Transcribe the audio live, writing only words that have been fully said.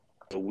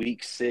the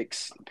Week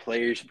 6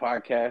 Players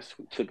podcast.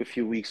 We took a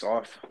few weeks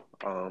off.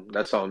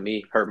 That's on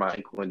me. Hurt my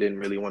ankle and didn't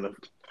really want to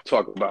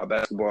talk about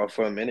basketball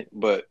for a minute,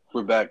 but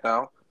we're back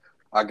now.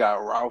 I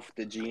got Ralph,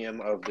 the GM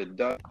of the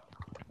Duck.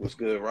 What's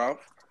good,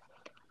 Ralph?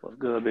 What's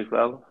good, big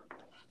fella?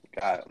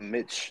 Got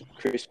Mitch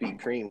Krispy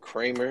Kreme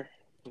Kramer,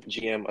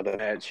 GM of the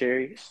Mad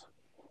Cherries.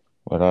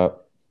 What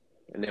up?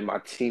 And then my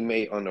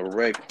teammate on the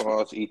Red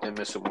Claws, Ethan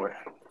Misselmore.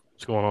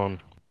 What's going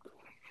on?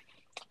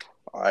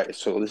 All right,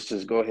 so let's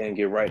just go ahead and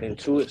get right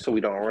into it so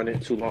we don't run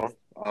it too long.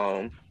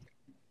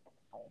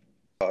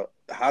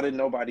 How did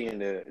nobody in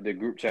the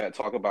group chat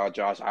talk about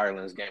Josh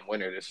Ireland's game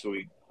winner this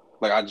week?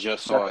 Like, I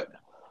just saw it.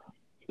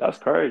 That's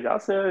crazy. I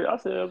said it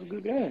was a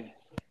good game.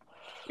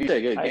 You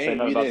said good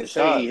game. You didn't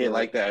say he hit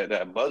like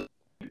that buzzer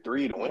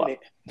three to win it.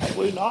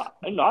 Well, I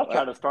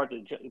tried to start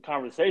the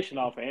conversation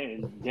off,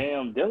 and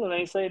damn, Dylan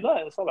ain't say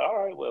nothing. So I'm like,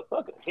 all right, well,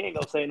 fuck it. He ain't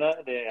gonna say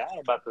nothing. Then I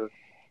ain't about to.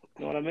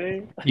 You know what I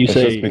mean? You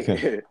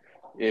say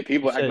yeah,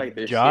 people act like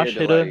they're Josh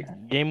scared hit to, a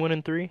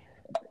game-winning three.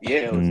 Yeah,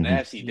 it was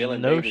nasty. Dylan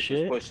No Davis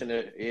shit. was pushing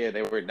it. Yeah,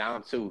 they were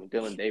down two.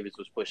 Dylan Davis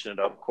was pushing it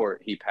up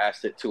court. He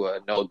passed it to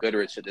Noah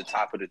Goodrich at the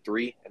top of the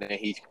three, and then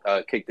he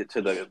kicked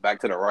it back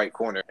to the right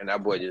corner, and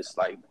that boy just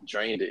like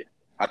drained it.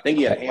 I think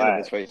he had a hand in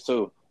his face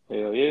too.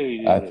 Hell yeah, he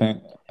did.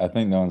 I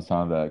think no one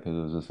saw that because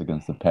it was just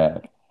against the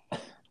Pack.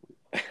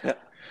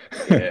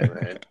 Yeah,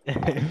 man.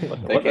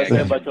 What they say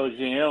about your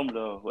GM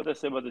though? What they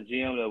say about the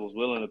GM that was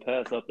willing to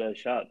pass up that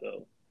shot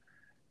though?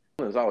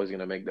 Is always going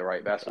to make the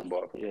right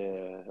basketball.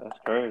 Yeah, that's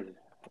crazy.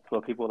 That's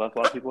why people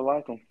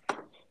like him.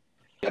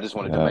 I just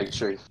wanted to make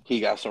sure he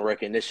got some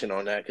recognition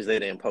on that because they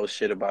didn't post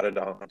shit about it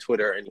on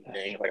Twitter or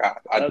anything. Like I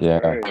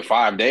in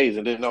 5 days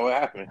and didn't know what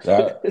happened.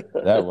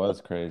 That was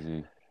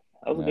crazy.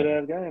 That was a good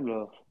ass game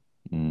though.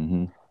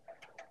 Mm-hmm.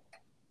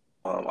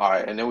 All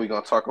right, and then we're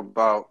gonna talk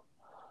about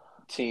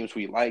teams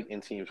we like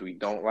and teams we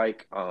don't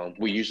like.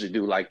 We usually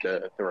do like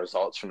the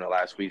results from the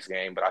last week's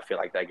game, but I feel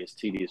like that gets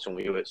tedious when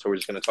we do it. So we're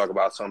just going to talk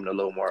about something a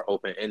little more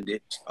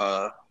open-ended.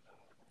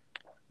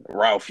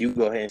 Ralph, you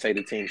go ahead and say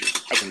the teams you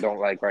like and don't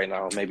like right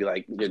now. Maybe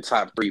like your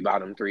top three,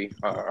 bottom three,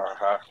 or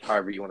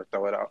however you want to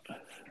throw it out.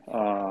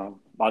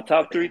 My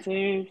top three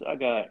teams, I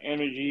got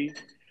Energy,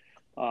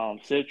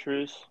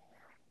 Citrus,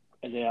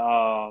 and then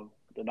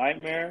the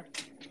Nightmare.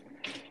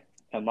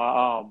 And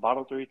my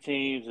bottom three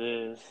teams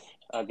is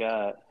I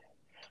got –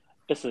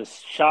 this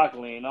is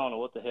shockingly, I don't know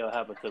what the hell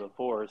happened to the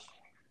Force.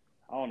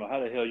 I don't know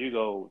how the hell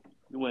you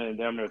win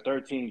damn near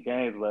 13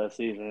 games last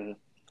season,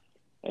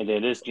 and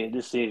then this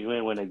season you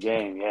ain't win a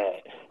game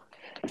yet.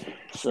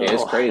 So yeah,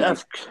 it's crazy.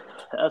 That's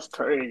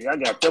crazy. I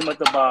got them at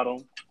the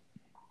bottom,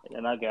 and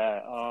then I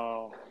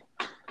got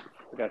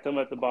them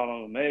at the bottom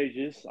of the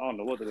Mages. I don't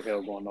know what the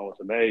hell going on with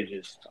the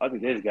Mages. I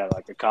think they just got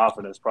like a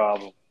confidence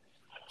problem.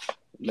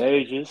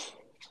 Mages.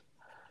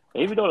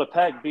 Even though the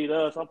Pack beat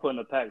us, I'm putting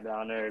the Pack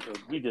down there because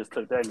we just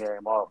took that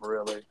game off,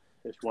 really.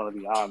 Just want to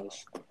be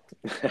honest.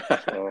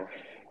 So,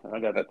 I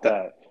got the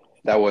Pack.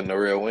 That wasn't a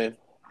real win?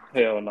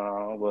 Hell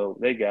no. Well,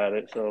 they got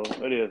it, so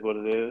it is what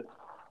it is.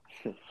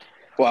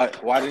 Why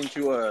didn't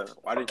you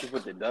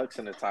put the Ducks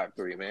in the top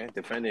three, man?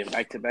 Defending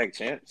back-to-back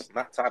champs,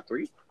 not top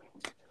three?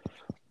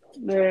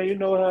 Man, you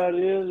know how it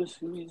is.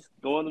 We just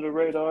go under the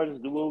radar,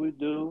 just do what we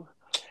do.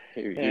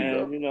 Here you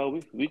go. You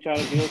know, we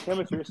trying to build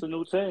chemistry. It's a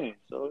new team.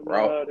 So, you know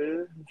how it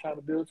is. We're trying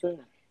to build a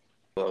team.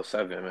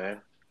 12-7, man.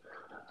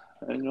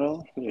 You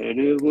know, it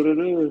is what it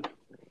is.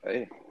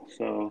 Hey.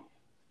 So.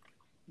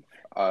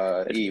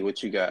 E,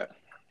 what you got?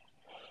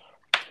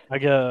 I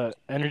got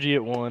Energy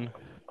at 1,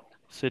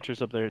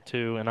 Citrus up there at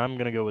 2, and I'm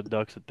going to go with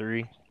Ducks at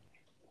 3.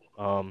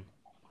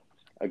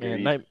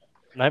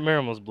 Nightmare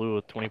almost blew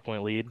a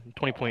 20-point lead.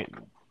 It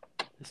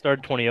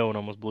started 20-0 and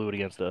almost blew it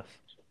against us.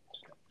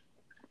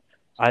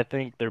 I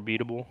think they're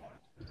beatable.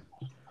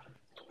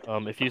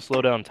 If you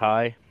slow down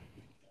Ty,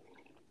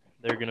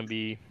 they're going to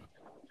be,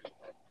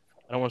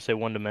 I don't want to say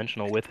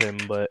one-dimensional with him,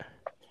 but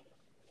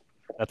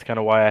that's kind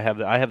of why I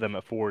have them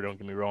at 4, don't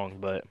get me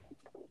wrong.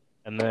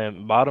 And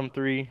then bottom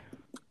 3,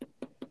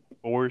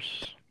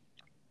 Force,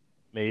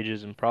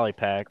 Mages, and probably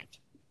Pack.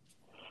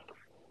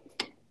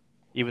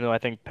 Even though I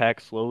think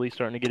Pack's slowly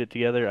starting to get it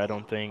together, I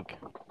don't think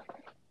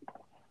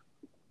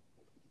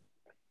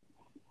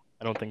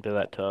they're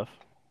that tough.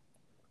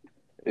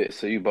 Yeah,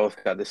 so you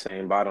both got the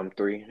same bottom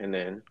 3, and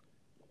then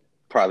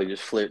probably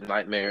just flip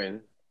Nightmare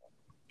and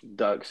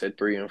Ducks at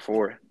 3 and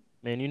 4.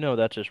 Man, you know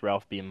that's just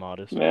Ralph being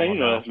modest. Man, you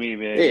know that's me,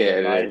 man.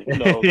 Yeah, man. You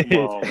know,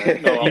 come on,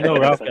 man. You know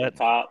Ralph at the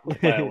top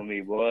playing with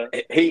me, boy.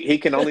 He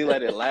can only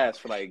let it last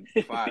for like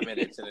 5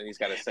 minutes, and then he's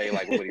got to say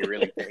like what he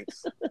really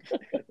thinks.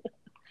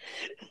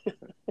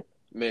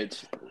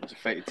 Mitch,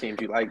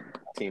 teams you like,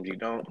 teams you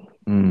don't.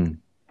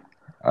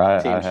 I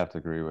have to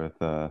agree with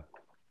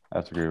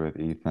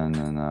Ethan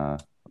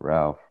and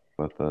Ralph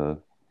with the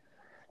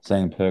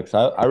same picks.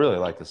 I really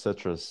like the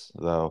Citrus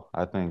though.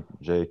 I think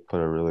Jake put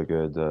a really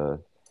good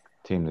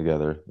team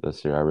together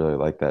this year. I really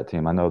like that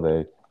team. I know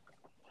they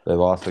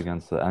lost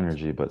against the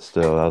Energy, but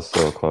still, that was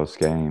still a close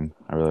game.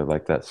 I really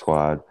like that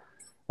squad.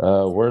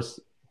 Worst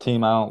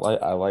team I don't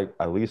like.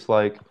 I least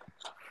like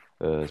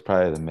It's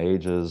probably the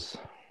Mages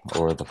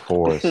or the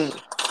Force.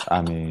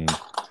 I mean,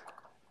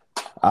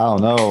 I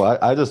don't know.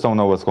 I just don't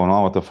know what's going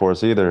on with the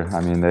Force either.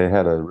 I mean, they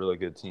had a really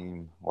good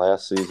team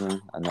last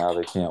season, and now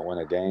they can't win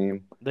a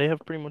game. They have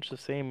pretty much the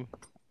same.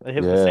 They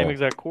have the Yeah. same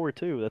exact core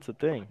too. That's the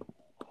thing.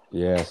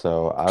 Yeah,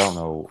 so I don't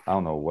know. I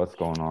don't know what's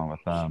going on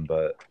with them,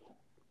 but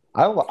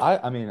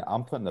I mean,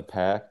 I'm putting the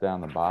Pack down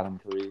the bottom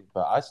three,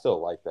 but I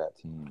still like that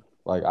team.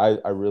 Like,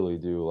 I really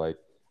do. Like,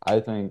 I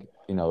think,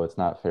 it's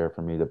not fair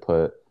for me to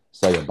put,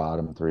 say, a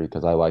bottom three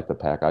because I like the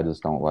Pack. I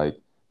just don't like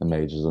the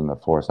Mages and the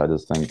Force. I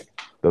just think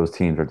those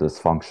teams are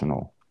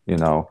dysfunctional.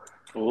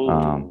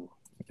 Ooh.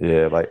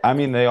 Yeah, like, I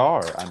mean, they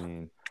are. I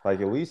mean,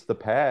 like, at least the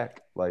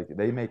Pack, like,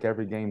 they make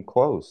every game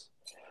close.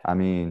 I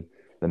mean,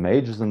 the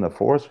Mages and the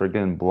Force are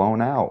getting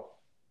blown out.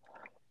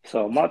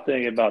 So my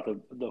thing about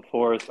the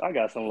Force, I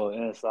got some little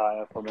inside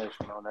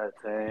information on that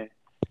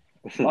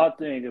team. My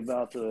thing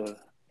about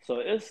so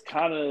it's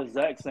kind of the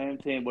exact same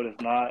team, but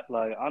it's not.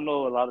 Like, I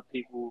know a lot of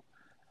people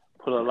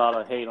put a lot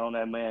of hate on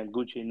that man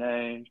Gucci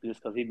name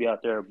just because he be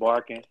out there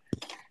barking.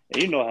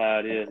 And you know how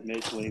it is,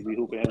 Mitch, when you be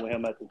hooping with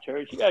him at the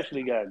church. You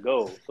actually got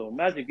goals. So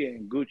imagine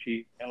getting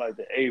Gucci in like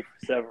the 8th,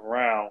 7th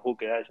round, who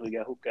could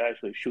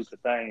actually shoot the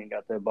thing and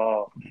got that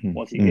ball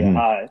once he get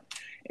high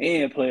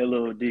and play a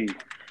little D.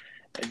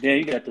 And then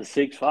you got the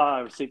 6'5",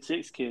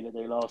 6'6" kid that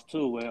they lost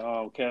to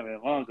when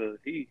Kevin Longa.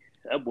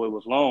 That boy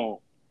was long.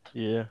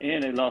 Yeah.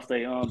 And they lost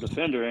their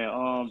defender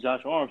and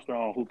Josh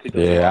Armstrong, who picked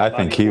up Yeah, I about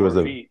think he was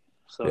 94 feet.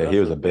 So he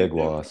was a big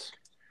loss.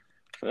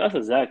 So that's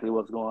exactly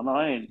what's going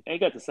on. Ain't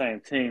got the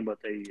same team, but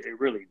they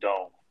really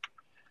don't.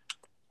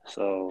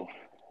 So,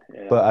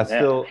 yeah. But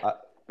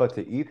but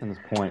to Ethan's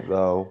point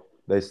though,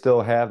 they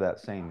still have that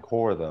same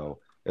core though.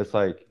 It's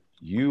like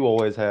you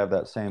always have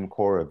that same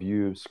core of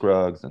you,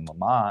 Scruggs, and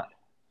Lamont.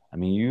 I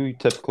mean, you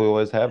typically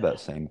always have that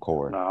same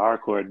core. No, our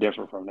core is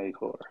different from their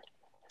core.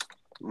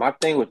 My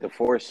thing with the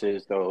Force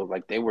is though,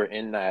 like they were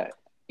in that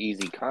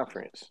easy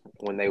conference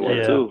when they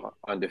were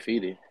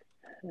undefeated,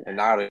 and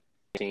now the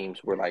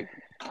teams were like,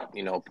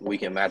 we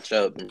can match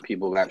up and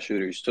people got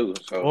shooters too.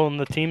 So Well, and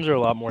the teams are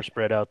a lot more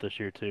spread out this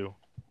year too.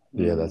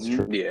 Yeah, that's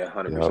true. Yeah,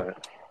 100%.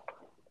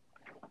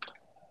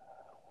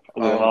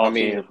 I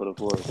mean, for the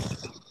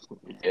Force.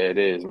 Yeah, it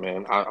is,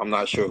 man. I'm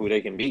not sure who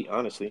they can beat,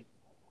 honestly.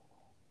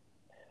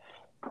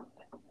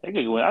 They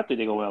could win. I think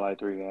they're gonna win like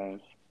 3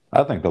 games.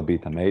 I think they'll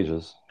beat the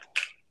Mages.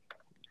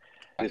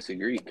 I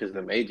disagree because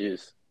the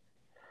Mages.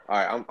 All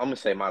right, I'm gonna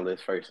say my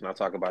list first, and I'll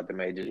talk about the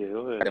Mages. Yeah,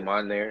 go ahead. Put them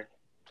on there.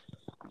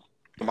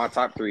 My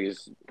top 3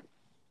 is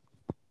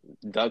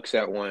Ducks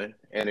at 1,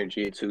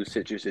 Energy at 2,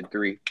 Citrus at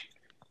 3.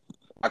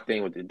 My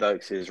thing with the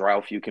Ducks is,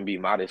 Ralph, you can be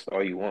modest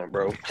all you want,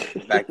 bro.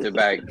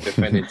 Back-to-back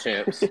defending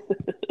champs.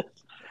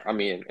 I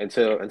mean,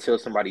 until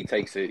somebody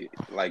takes it,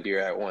 like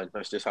you're at 1.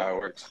 That's just how it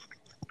works.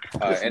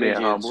 Energy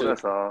at 2.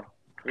 That's all.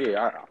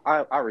 Yeah,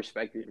 I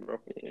respect it, bro.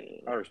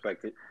 I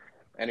respect it.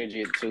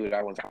 Energy at 2,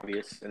 that one's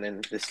obvious. And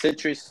then the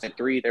Citrus at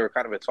 3, they were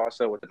kind of a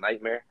toss-up with the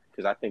Nightmare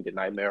because I think the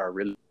Nightmare are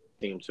really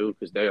a team too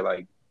because they're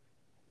like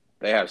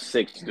they have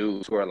 6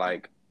 dudes who are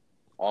like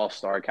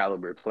all-star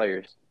caliber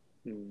players.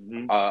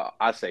 Mm-hmm.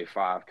 I say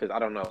 5 because I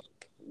don't know.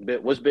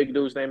 What's Big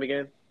Dude's name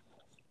again?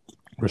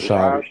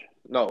 Rashad.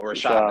 No,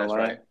 Rashad. That's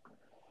right.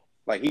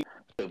 Like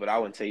but I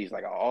wouldn't say he's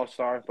like an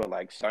all-star. But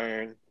like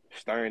Stern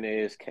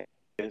is,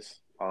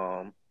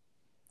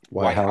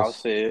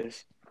 Whitehouse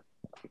is,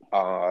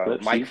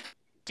 Mike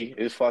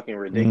is fucking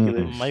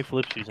ridiculous. Mike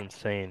Flipsy's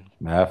insane.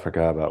 Man, I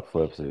forgot about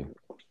Flipsy.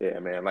 Yeah,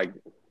 man. Like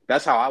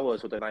that's how I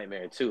was with the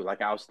Nightmare too.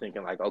 Like I was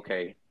thinking, like,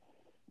 okay,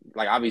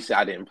 like obviously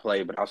I didn't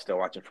play, but I was still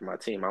watching for my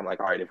team. I'm like,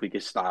 all right, if we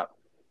could stop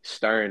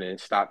Stern and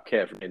stop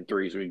Kev from hitting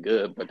threes, we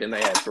good. But then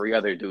they had 3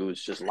 other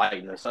dudes just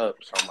lighting us up.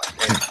 So I'm like,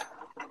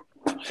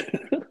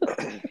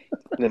 hey.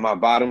 Then my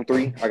bottom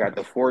 3, I got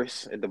the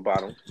Force at the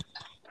bottom.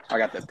 I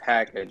got the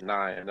Pack at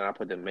 9, and then I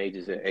put the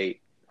Mages at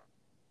 8.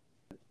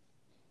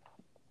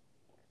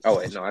 Oh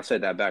wait, no, I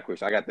said that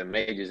backwards. I got the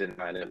Mages at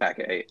 9 and the Pack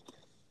at 8.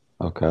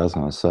 Okay, I was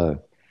gonna say.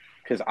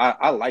 Because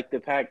I like the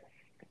Pack.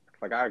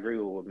 Like I agree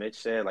with what Mitch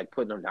said. Like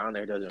putting them down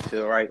there doesn't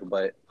feel right,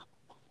 but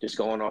just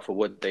going off of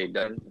what they've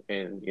done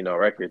and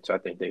records, I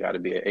think they got to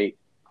be at 8.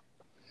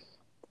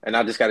 And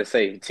I just got to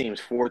say, teams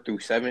 4 through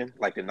 7,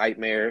 like the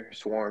Nightmare,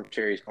 Swarm,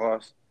 Cherries,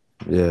 Claws.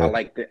 Yeah,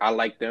 I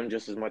like them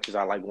just as much as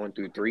I like 1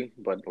 through 3.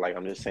 But like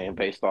I'm just saying,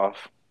 based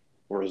off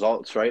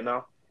results right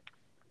now,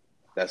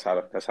 that's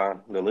how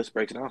the list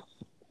breaks down.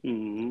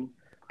 Mm-hmm.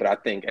 But I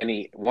think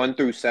any 1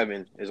 through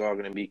 7 is all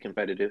going to be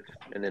competitive,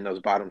 and then those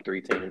bottom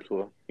 3 teams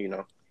will,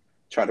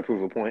 try to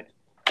prove a point.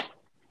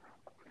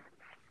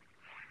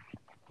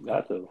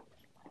 Got to.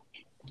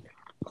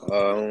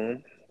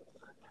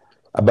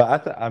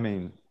 But I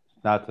mean,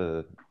 not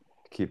to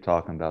keep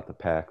talking about the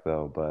Pack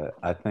though, but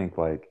I think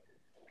like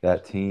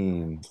that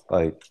team,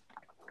 like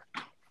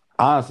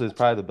honestly, it's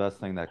probably the best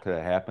thing that could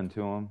have happened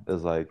to him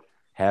is like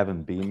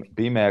having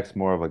B-Max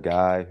more of a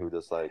guy who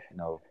just like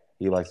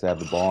he likes to have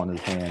the ball in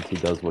his hands. He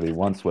does what he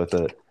wants with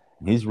it.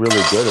 He's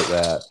really good at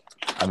that.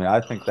 I mean, I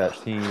think that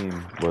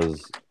team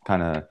was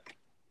kind of,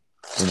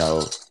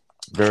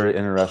 very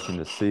interesting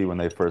to see when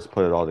they first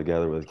put it all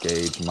together with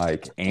Gage,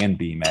 Mike, and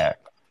B-Mac.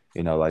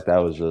 Like that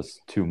was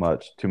just too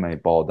many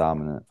ball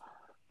dominant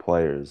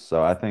players.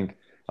 So I think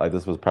like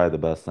this was probably the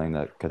best thing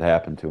that could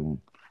happen to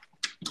him.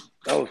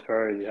 That was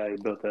crazy how he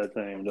built that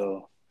team,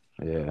 though.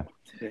 Yeah.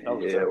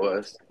 It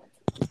was.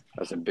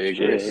 That's a big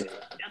Shit. risk.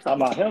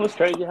 Talking about him was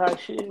crazy how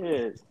shit.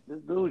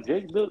 This dude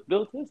Jake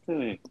built his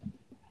team.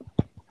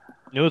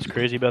 You know what's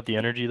crazy about the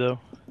energy though?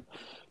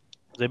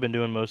 They've been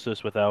doing most of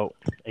this without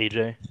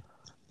AJ.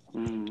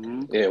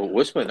 Mm-hmm. Yeah,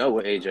 what's been up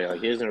with AJ?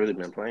 Like he hasn't really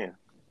been playing.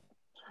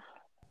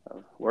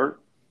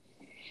 Work.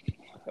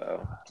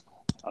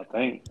 I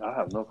think I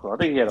have no clue. I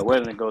think he had a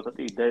wedding to go to. I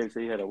think Dave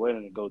said he had a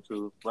wedding to go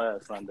to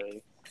last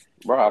Sunday.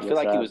 Bro, I feel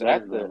like he was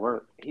at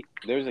work.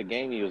 There's a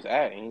game he was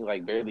at and he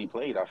like barely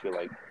played. I feel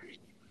like.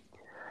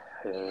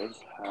 Yeah,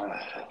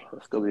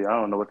 it's gonna be. I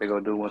don't know what they're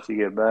gonna do once he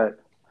get back.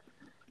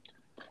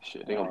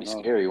 Shit, they're gonna be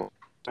scary.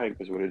 Like,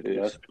 that's what it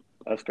is.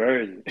 That's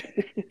crazy.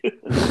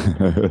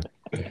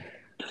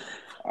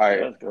 All right.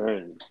 That's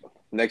crazy.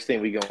 Next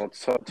thing we gonna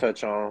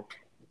touch on.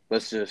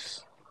 Let's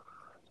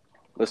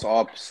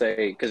all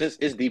say because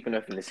it's deep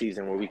enough in the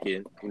season where we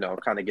can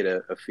kind of get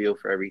a feel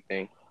for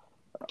everything.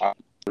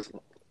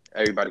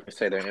 Everybody can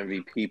say their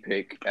MVP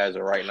pick as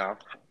of right now.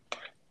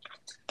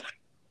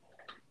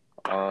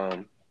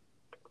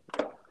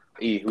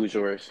 Who's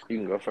yours? You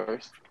can go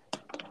first.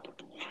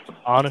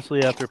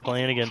 Honestly, after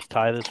playing against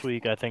Ty this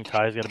week, I think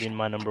Ty's got to be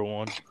my number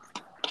one.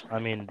 I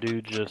mean,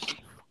 dude,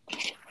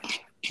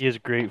 he has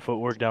great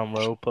footwork down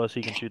low. Plus,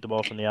 he can shoot the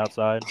ball from the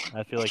outside.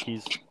 I feel like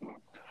he's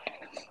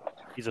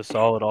a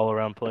solid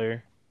all-around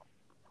player.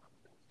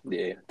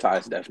 Yeah,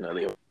 Ty's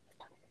definitely.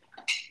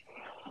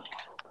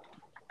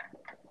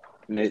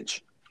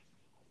 Mitch.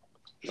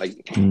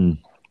 Like.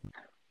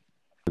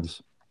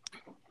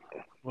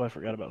 Well, I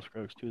forgot about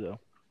Scruggs too, though.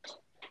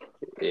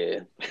 Yeah,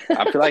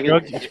 I feel like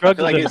Scruggs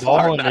has been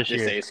balling this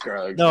year. Say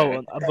Scruggs, no,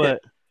 man.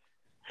 But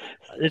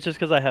it's just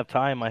because I have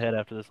Ty in my head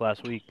after this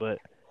last week. But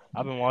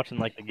I've been watching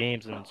like the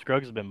games, and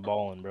Scruggs has been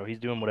balling, bro. He's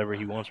doing whatever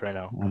he wants right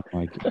now. Oh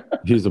my God.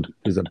 He's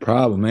a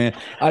problem, man.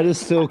 I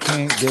just still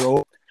can't get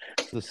over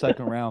the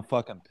second round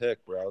fucking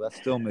pick, bro. That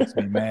still makes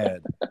me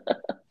mad.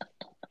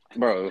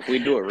 Bro, if we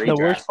do a redraft, the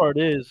worst part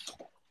is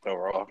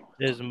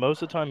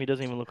most of the time he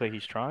doesn't even look like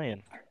he's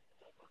trying.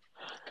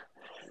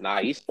 Nah,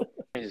 he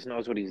just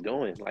knows what he's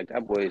doing. Like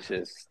that boy is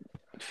just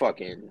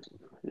fucking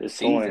the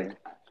season.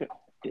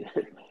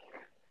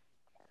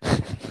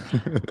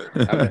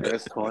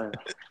 That's coin.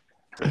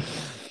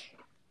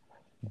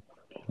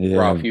 Yeah.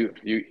 Ralph, you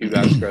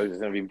got Scruggs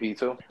as MVP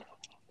too?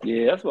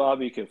 Yeah, that's what I'll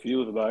be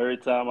confused about every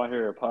time I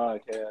hear a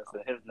podcast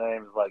and his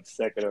name is like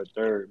second or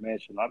third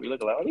mention. I'll be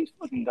looking like, are these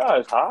fucking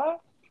guys high?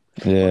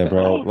 Yeah,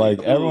 bro.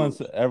 Like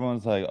everyone's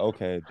like,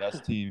 okay,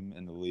 best team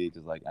in the league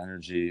is like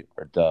Energy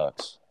or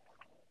Ducks.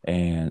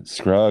 And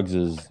Scruggs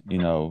is,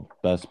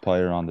 best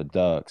player on the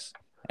Ducks,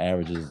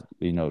 averages,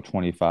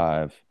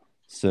 25,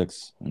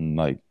 6, and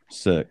like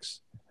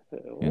 6.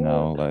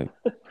 Like,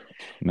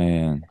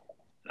 man.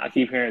 I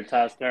keep hearing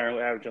Ty Stern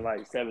averaging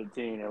like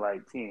 17 and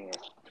like 10.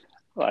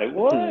 Like,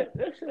 what?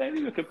 That shit ain't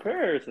even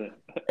comparison.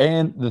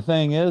 And the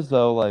thing is,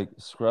 though, like,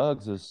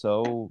 Scruggs is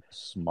so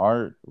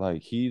smart.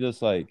 Like, he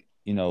just, like,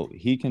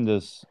 he can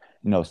just,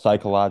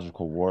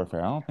 psychological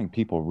warfare. I don't think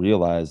people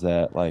realize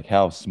that, like,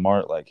 how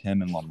smart, like,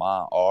 him and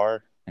Lamont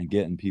are and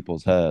get in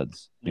people's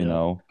heads, you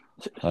know?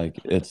 Like,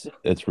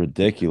 it's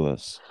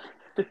ridiculous.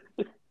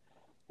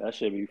 That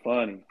should be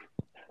funny.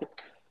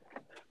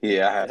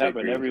 Yeah, it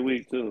happens every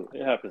week too.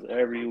 It happens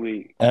every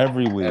week.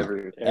 Every week.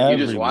 You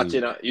just watch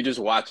it. You just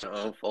watch it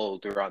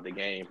unfold throughout the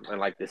game in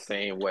like the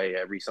same way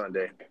every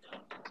Sunday.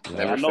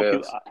 Yeah.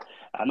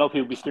 I know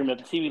people be screaming at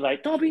the TV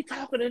like, "Don't be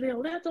talking to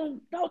them.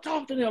 Don't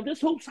talk to them.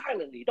 Just hoop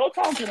silently. Don't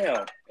talk to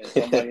them." And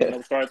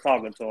somebody start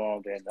talking to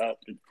them. Then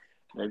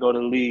they go to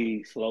the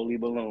league slowly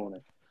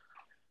ballooning.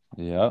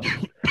 Yeah,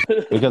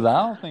 because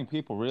I don't think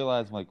people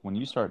realize like when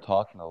you start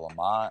talking to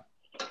Lamont,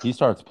 he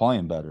starts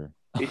playing better.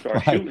 He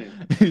starts shooting.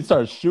 He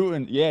starts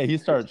shooting. Yeah, he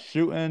starts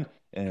shooting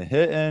and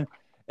hitting,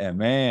 and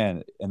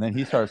man, and then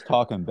he starts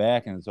talking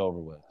back, and it's over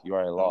with. You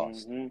already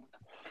lost. Mm-hmm.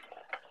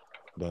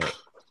 But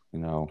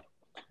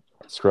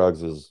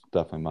Scruggs is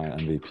definitely my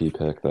MVP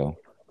pick, though.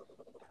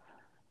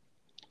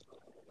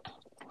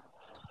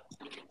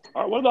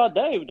 All right, what about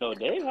Dave though?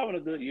 Dave having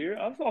a good year.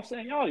 I was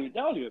saying y'all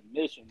even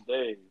missing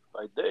Dave.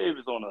 Like Dave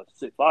is on a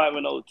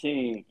 5-0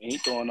 team, and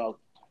he's throwing out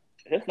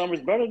his numbers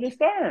better than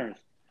Stearns.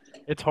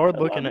 It's hard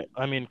looking at.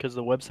 I mean, because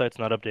the website's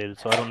not updated,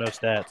 so I don't know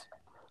stats.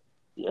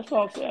 That's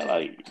what I'm saying.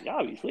 Like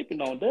y'all be sleeping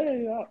on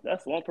Dave.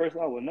 That's one person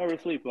I would never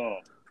sleep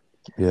on.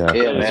 Yeah,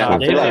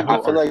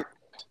 man.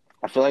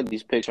 I feel like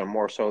these picks are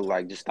more so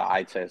like just the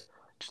eye test.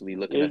 Actually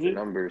looking at the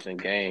numbers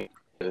and games.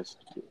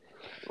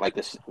 Like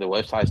the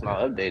website's not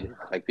updated.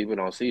 Like people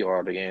don't see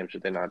all the games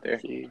if they're not there.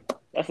 See,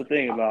 that's the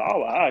thing about.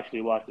 I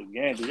actually watched the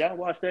game. Did y'all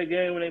watch that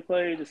game when they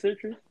played the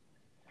Citrus?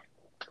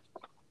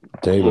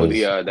 Dave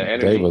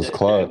was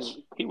clutch.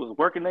 He was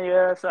working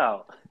their ass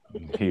out.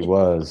 He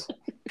was.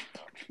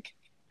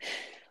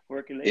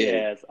 Working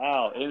their ass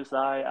out,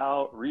 inside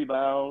out,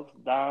 rebounds,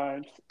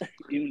 dimes,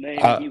 you name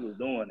it, he was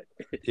doing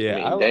it.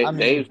 Yeah, I mean,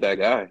 Dave's that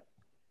guy.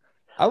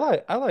 I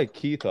like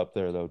Keith up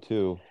there though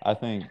too. I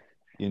think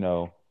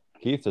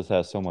Keith just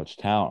has so much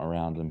talent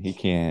around him. He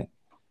can't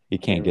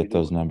get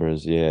those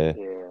numbers. Yeah,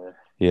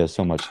 he has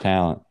so much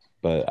talent.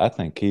 But I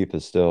think Keith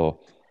is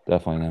still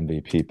definitely an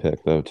MVP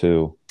pick though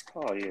too.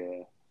 Oh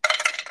yeah,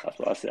 that's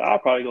what I said. I'll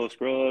probably go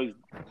Scruggs,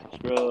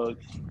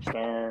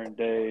 Stern,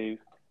 Dave,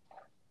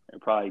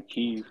 and probably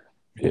Keith.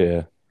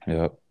 Yeah,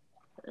 yep.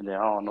 And then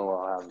I don't know what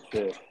I'll have a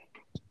fifth.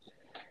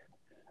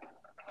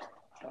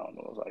 I don't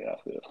know if I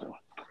got fifth one.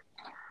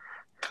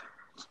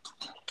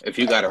 If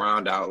you got to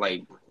round out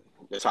like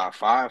the top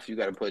 5, you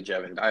got to put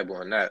Jevin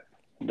Dibble in that.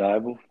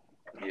 Dibble?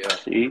 Yeah.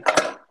 See?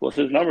 What's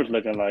his numbers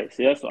looking like?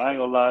 See, I ain't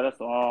gonna lie, that's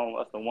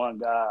the one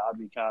guy I'd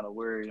be kind of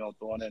weary on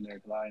throwing in there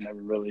because I ain't never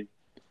really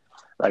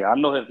like I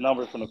know his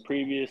numbers from the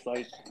previous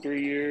like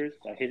 3 years.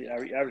 I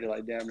averaged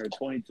like damn near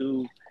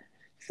 22,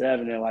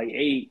 7, and like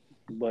 8,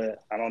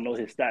 but I don't know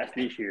his stats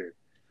this year.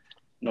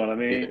 You know what I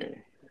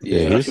mean?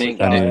 Yeah. I think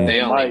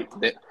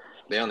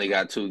they only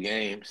got 2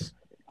 games.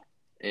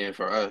 And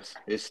for us,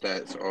 his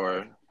stats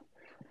are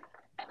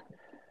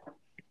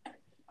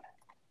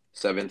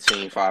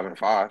 17, 5, and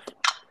 5. That's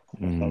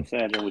what I'm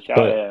saying. Then with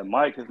y'all add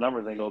Mike, his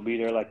numbers ain't gonna be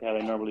there like how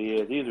they normally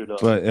is either though.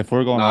 But if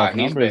we're going off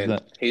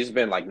numbers, he's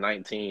been like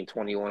 19,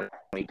 21,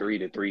 23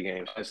 to 3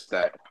 games. That's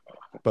that.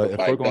 But if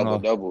like we're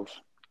going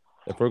doubles.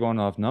 If we're going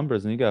off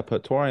numbers, then you got to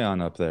put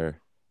Torian up there.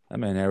 That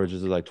man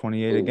averages like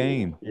 28 a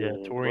game. Yeah,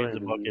 Torian's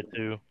a bucket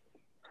too.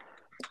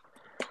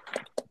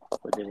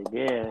 But then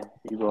again,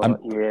 if you're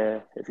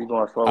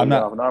going to slow off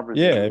numbers.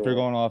 Yeah, if you're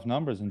going off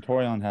numbers, then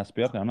Torian has to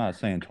be up there. I'm not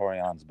saying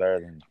Torian's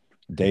better than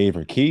Dave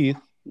or Keith,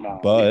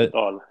 but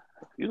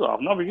you go off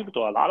numbers, you can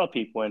throw a lot of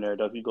people in there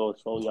though if you go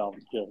solely off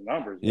just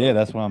numbers. Though. Yeah,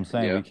 that's what I'm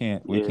saying. Yeah.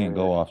 We can't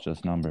go off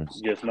just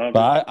numbers. Just numbers.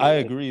 But I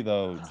agree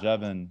though.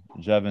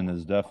 Jevin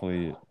is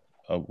definitely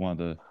one of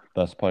the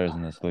best players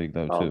in this league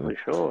though too. Oh, for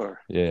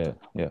sure. Yeah.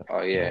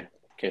 Oh yeah,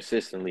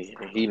 consistently.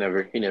 He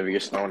never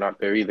gets thrown out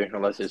there either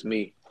unless it's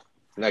me.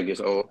 And that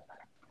gets old.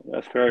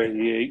 That's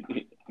crazy.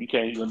 Yeah, you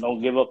can't even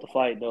don't give up the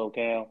fight though,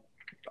 Cam.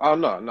 Oh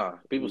no.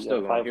 People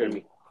still gonna hear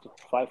me.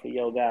 Fight for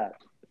your guy.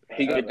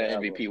 He get the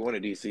MVP one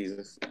of these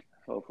seasons.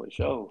 Oh, for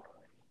sure.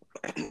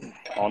 I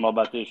don't know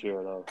about this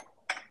year though.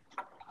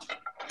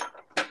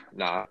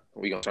 Nah,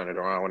 we gonna turn it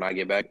around when I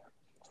get back.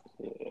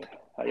 Yeah.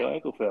 How your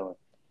ankle feeling?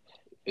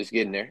 It's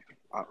getting there.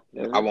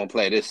 I won't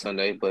play this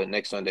Sunday, but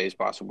next Sunday is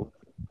possible.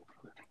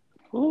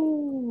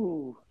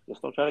 Ooh.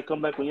 Just don't try to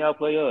come back when y'all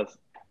play us.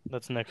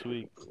 That's next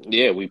week.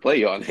 Yeah, we play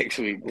y'all next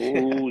week.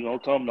 Ooh,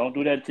 don't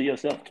do that to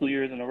yourself 2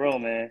 years in a row,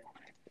 man.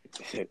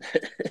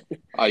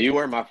 Oh, you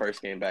were my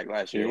first game back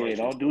last year. Yeah,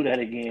 don't do that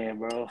again,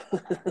 bro.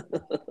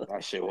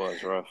 That shit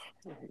was rough.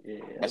 Yeah,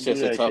 that's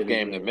just a tough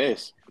game to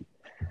miss.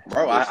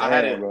 Bro, I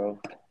had it, bro.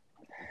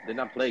 Didn't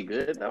I play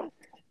good though?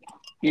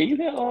 Yeah, you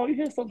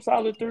hit some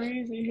solid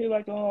threes and you hit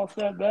like a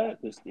step back,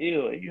 but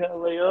still, you had a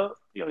layup.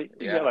 You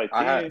had like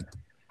 10.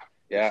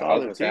 I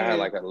was gonna say I had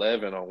like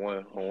 11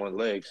 on one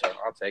leg, so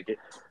I'll take it.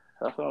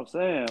 That's what I'm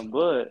saying.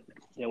 But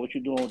what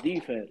you do on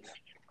defense?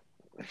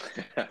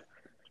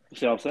 You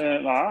see what I'm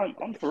saying? Like,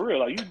 I'm for real.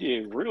 Like you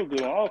did real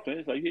good on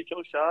offense. Like you hit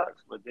your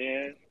shots, but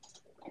then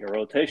your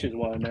rotations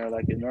weren't there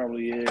like it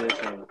normally is,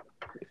 and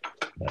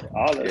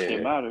all that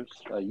shit matters.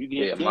 Like you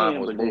get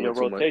 10, but then your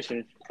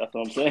rotations. That's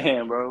what I'm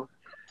saying, bro.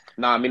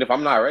 Nah, I mean if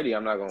I'm not ready,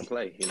 I'm not gonna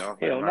play. You know,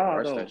 hell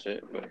no, that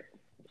shit. But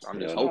I'm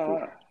just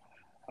hopeful.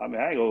 I mean,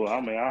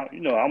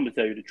 I'm gonna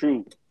tell you the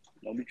truth.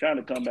 Don't be trying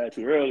to come back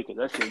too early because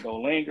that shit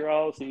gonna linger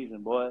all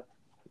season, boy.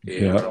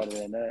 Yeah.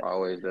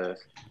 Always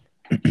does.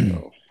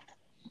 So.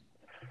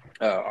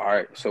 All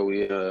right, so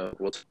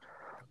we'll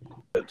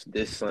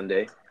this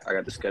Sunday. I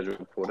got the schedule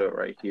pulled up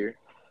right here.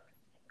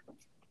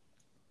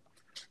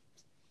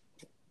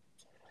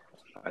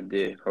 I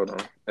did. Hold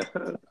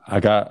on. I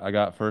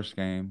got first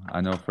game. I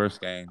know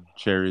first game.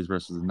 Cherries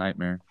versus the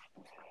Nightmare.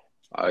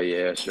 Oh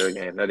yeah, sure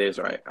game. That is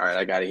right. All right,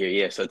 I got it here.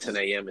 Yeah, so 10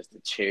 a.m. is the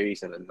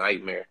Cherries and the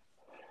Nightmare.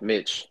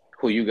 Mitch,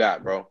 who you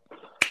got, bro?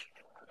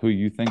 Who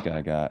you think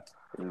I got?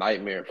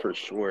 Nightmare for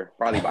sure.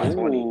 Probably by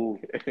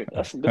 20.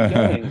 That's a good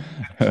game.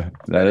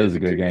 that is a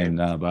good game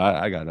now, but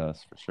I got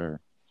us for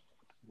sure.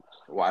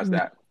 Why is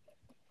that?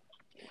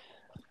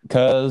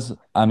 Because,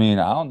 I mean,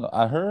 I don't know.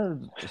 I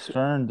heard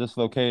Stern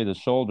dislocated his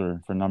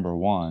shoulder for number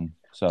 1.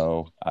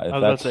 So I was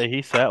about to say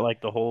he sat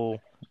like the whole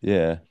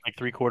like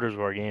 3/4 of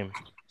our game.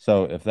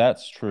 So if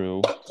that's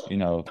true,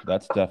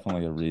 that's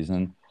definitely a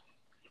reason.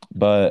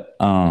 But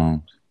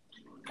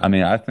I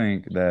mean, I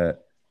think that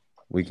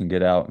we can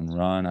get out and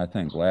run. I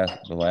think the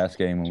last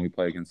game when we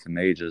played against the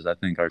Mages, I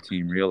think our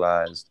team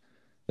realized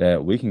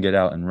that we can get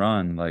out and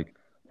run. Like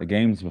the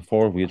games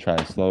before, we try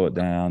to slow it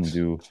down and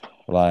do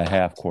a lot of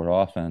half-court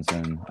offense.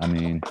 And, I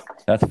mean,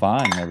 that's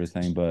fine and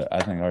everything, but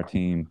I think our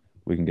team,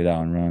 we can get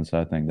out and run. So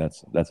I think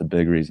that's a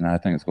big reason. I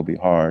think it's going to be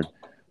hard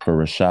for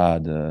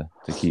Rashad to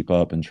keep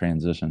up and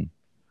transition.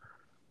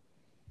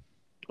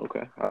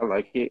 Okay, I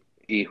like it.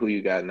 E, who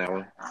you got in that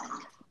one?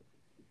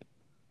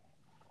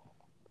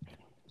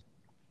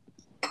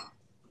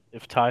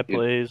 If Ty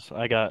plays,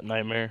 I got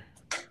Nightmare.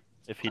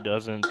 If he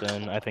doesn't,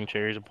 then I think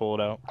Cherries will pull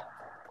it out.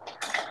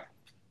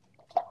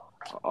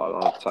 All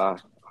on Ty.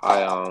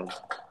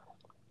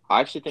 I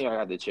actually think I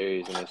got the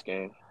Cherries in this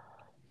game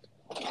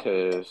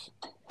because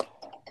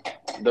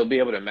they'll be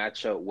able to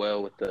match up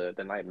well with the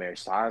Nightmare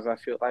size, I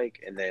feel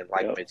like. And then,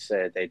 like Mitch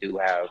said, they're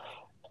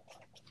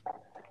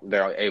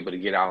able to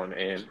get out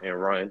and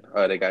run.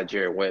 They got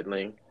Jared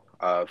Wetling.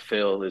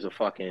 Phil is a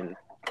fucking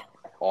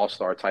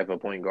all-star type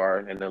of point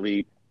guard in the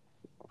league.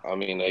 I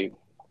mean,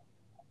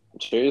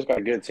 Cherries got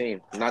a good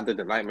team. Not that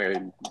the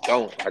Nightmare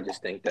don't. I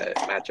just think that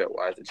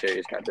matchup-wise, the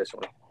Cherries got this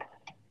one.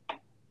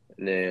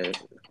 And then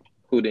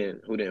who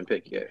didn't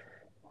pick yet?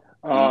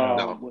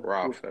 No,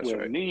 Ralph. That's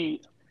right.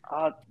 Me,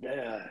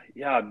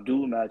 y'all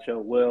do match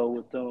up well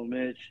with them,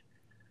 Mitch.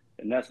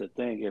 And that's the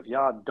thing. If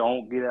y'all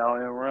don't get out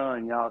and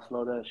run, y'all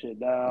slow that shit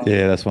down.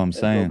 Yeah, that's what I'm it's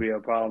saying. It's gonna be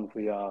a problem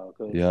for y'all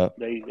because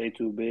they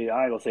too big.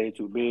 I ain't gonna say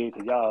too big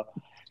because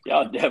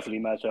y'all definitely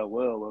match up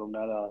well with them.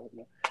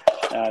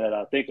 Now that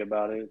I think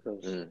about it,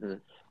 because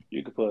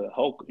you could put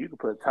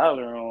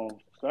Tyler on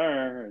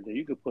Stern, and then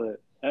you could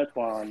put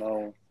Antoine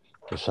on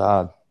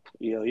Rashad.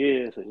 Yeah,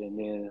 and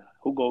then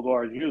who go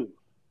guard you?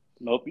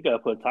 Nope, you gotta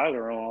put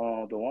Tyler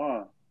on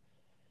DeJuan.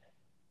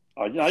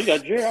 Oh, you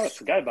got Jared. I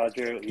forgot about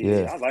Jared.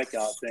 Yeah, I like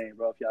y'all saying,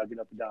 bro. If y'all get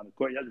up and down the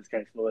court, y'all just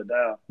can't slow it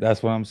down.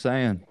 That's what I'm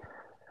saying.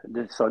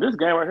 So this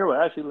game right here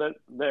will actually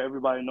let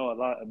everybody know a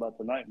lot about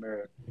the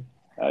Nightmare,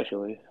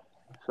 actually.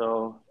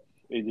 So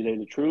either they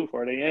the truth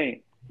or they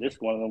ain't. This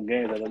is one of them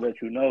games that'll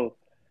let you know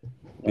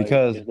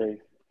because if they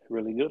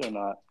really good or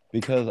not.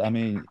 Because I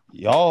mean,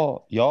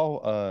 y'all,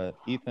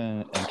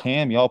 Ethan and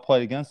Cam, y'all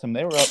played against them.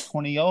 They were up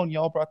 20-0, and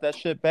y'all brought that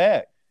shit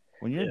back.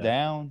 When you're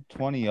down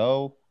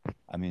 20-0,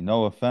 I mean,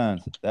 no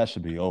offense, that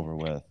should be over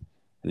with.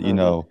 You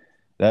know,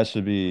 that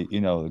should be,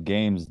 the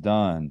game's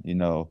done.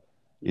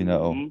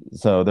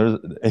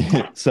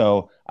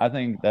 So I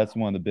think that's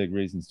one of the big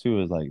reasons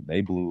too. Is like they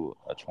blew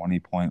a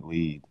 20-point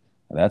lead.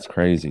 That's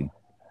crazy.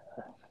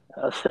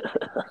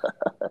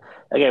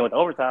 That game went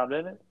overtime,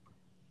 didn't it?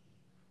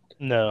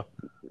 No.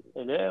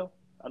 Yeah.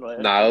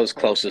 Nah, it was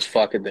close as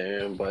fuck at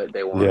the end, but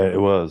they won. Yeah, it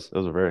was. It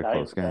was a very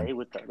close game. They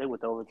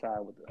went to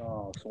overtime with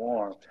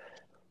Swarm.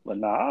 But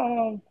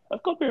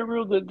that's gonna be a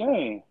real good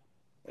game.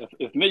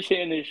 If Mitch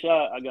hitting this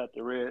shot, I got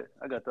the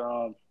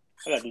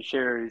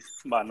Cherries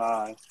by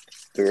 9.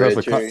 So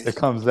if it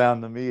comes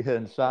down to me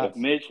hitting shots,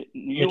 if Mitch,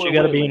 you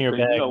got to be in your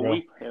bag,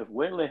 bro. If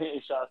Whitland hitting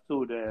shots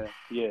too, then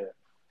yeah.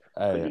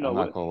 Hey, I'm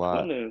not gonna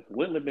lie.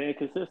 Whitland been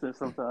consistent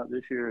sometimes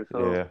this year.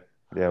 So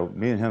yeah.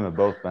 Me and him have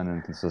both been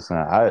inconsistent.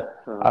 I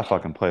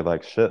fucking played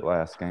like shit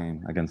last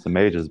game against the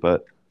Mages,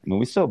 but I mean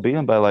we still beat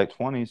them by like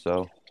 20.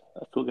 So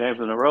that's 2 games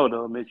in a row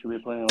though. Mitch, you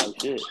been playing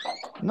like shit.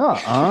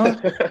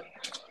 Damn,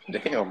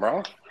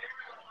 bro.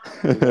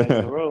 2 games in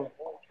a row.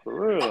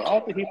 For real. I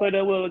don't think he played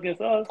that well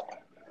against us.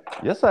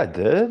 Yes, I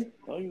did.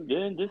 No, you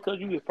didn't. Just because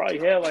you probably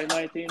had like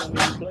 19 don't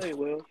mean you played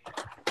well.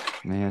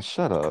 Man,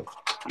 shut up.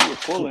 You were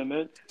pulling,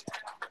 man.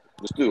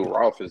 This dude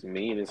Ralph is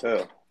mean as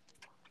hell.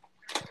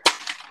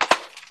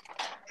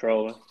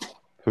 Trolling.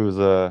 Who's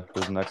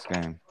next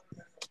game?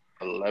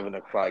 11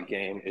 o'clock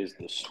game is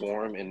the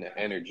Swarm and the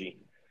Energy.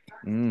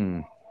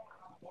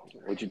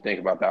 What you think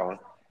about that one?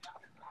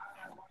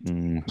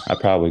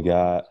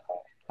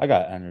 I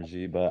got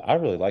Energy, but I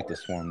really like the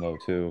Swarm though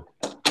too.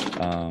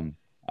 I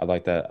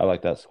like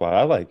that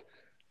squad.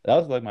 That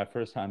was like my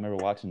first time ever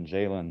watching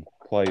Jalen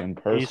play in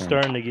person. He's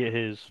starting to get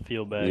his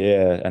feel back.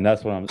 Yeah, and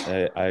that's what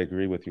I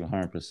agree with you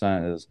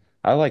 100%. Is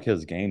I like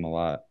his game a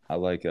lot. I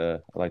like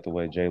the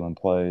way Jalen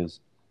plays.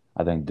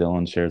 I think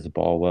Dylan shares the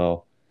ball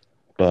well.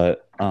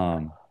 But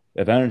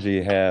if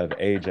Energy have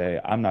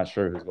AJ, I'm not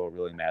sure who's going to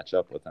really match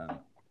up with him.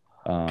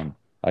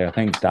 I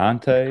think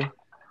Dante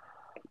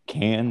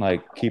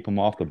can keep him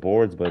off the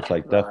boards, but it's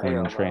definitely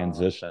in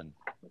transition.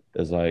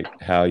 Is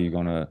how you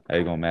gonna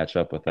match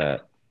up with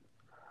that?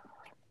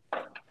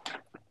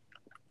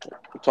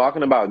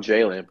 Talking about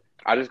Jalen,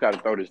 I just got to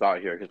throw this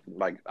out here because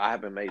I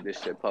haven't made this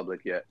shit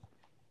public yet.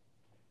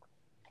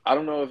 I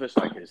don't know if it's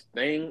his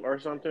thing or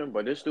something,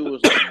 but this dude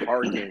was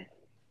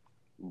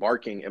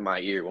barking in my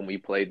ear when we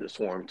played the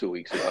Swarm 2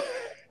 weeks ago.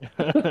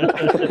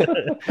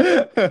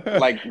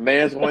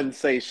 Mans wouldn't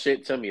say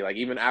shit to me.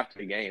 Even after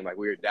the game,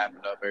 we were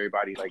dapping up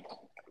everybody.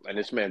 And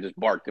this man just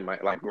barked in my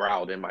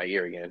growled in my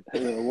ear again.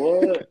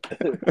 What?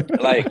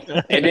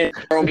 It didn't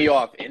throw me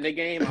off in the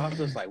game. I was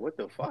just like, what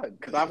the fuck?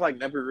 Because I've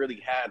never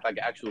really had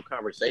actual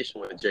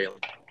conversation with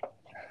Jalen.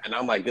 And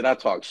I'm like, did I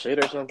talk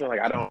shit or something?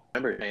 I don't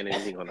remember saying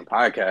anything on the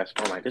podcast.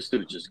 But I'm like, this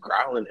dude's just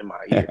growling in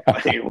my ear.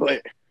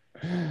 What?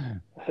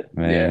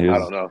 Man, I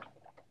don't know.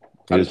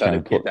 I just had to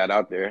get that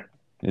out there.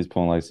 He's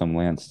pulling some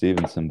Lance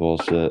Stevenson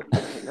bullshit.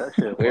 That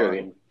shit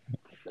funny.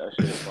 That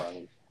shit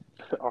funny.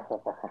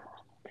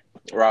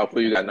 Ralph, who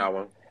you got now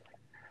one?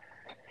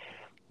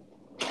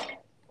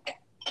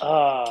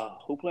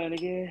 Who playing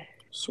again?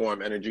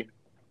 Swarm Energy.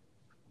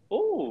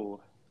 Ooh.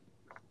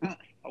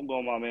 I'm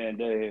going my man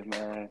Dave,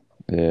 man.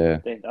 Yeah.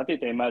 I think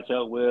they match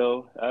up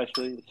well,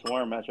 actually.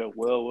 Swarm match up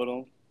well with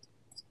them.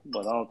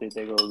 but I don't think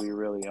they're gonna be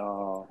really.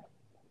 I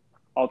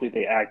don't think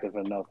they active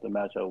enough to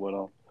match up with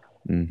them.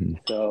 Mm-hmm.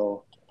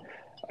 So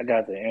I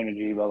got the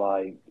energy by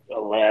like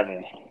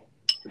 11.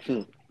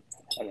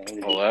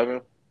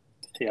 11.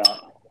 Yeah.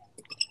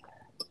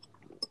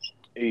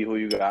 E, who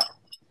you got?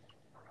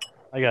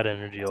 I got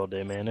energy all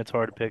day, man. It's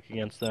hard to pick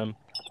against them,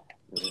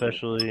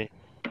 especially.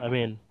 I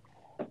mean,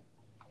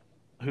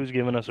 who's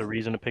given us a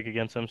reason to pick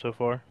against them so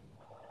far?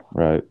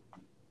 Right.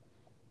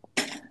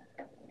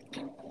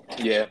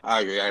 Yeah,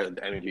 I agree. I got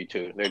the energy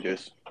too. They're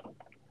just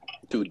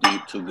too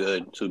deep, too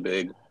good, too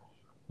big.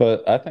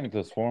 But I think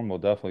this form will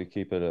definitely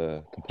keep it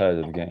a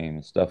competitive game.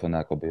 It's definitely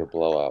not going to be a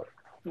blowout.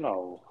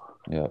 No.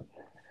 Yeah.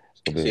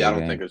 It's going to be See, a I good don't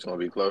game. think it's gonna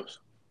be close.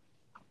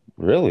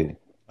 Really?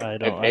 I If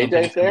don't AJ's think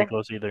it's gonna there? be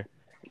close either.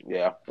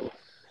 Yeah,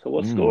 So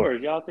what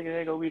scores? Y'all think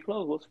they're gonna be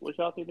close? What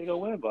y'all think they're gonna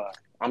win by?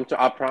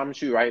 I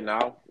promise you right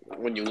now,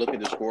 when you look at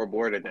the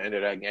scoreboard at the end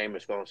of that game,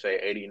 it's gonna say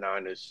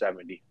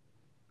 89-70.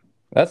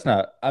 That's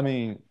not. I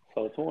mean,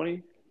 So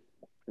 20,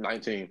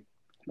 19.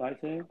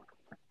 19?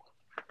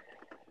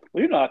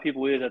 Well, you know how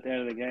people is at the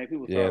end of the game.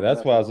 People yeah, start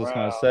that's what I was messing just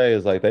going to around. say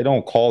is like they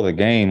don't call the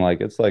game.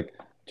 Like it's like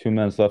 2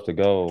 minutes left to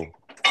go,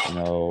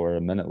 or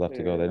a minute left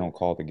to go. They don't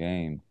call the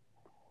game.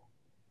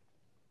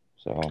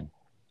 So.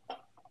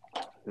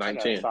 I got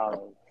 19. a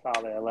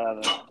solid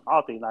 11. I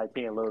don't think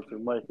 19 a little too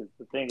much. Cause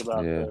the thing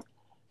about Yeah. the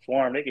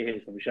Swarm, they can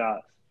hit some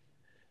shots.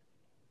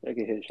 They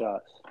can hit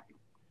shots.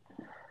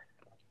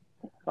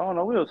 I don't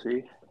know. We'll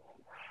see.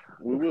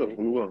 We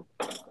will.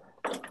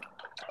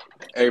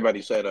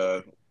 Everybody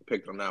said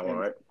picked on that one,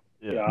 right?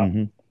 Yeah.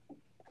 Mm-hmm.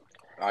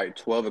 All right,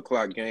 12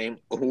 o'clock game.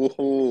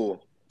 Ooh,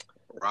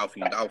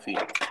 Ralphie Dolphy.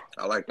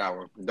 I like that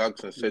one.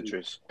 Ducks and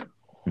Citrus.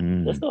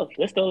 They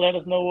still let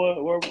us know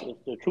what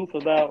the truth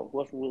about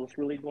what's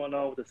really going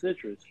on with the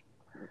Citrus.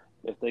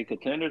 If they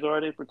contenders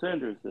or they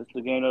pretenders, it's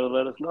the game that'll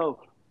let us know.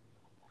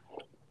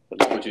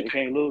 They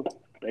can't lose.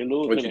 They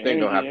lose What to you the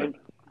think gonna energy. happen?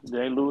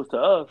 They lose to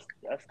us.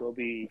 That's gonna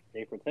be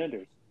they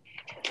pretenders.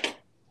 You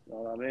know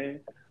what I mean?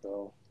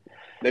 So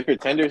They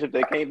pretenders if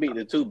they can't beat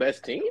the two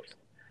best teams?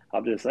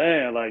 I'm just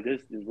saying, like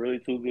this is really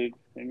too big.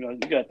 And, you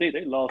gotta think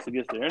they lost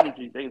against the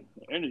energy.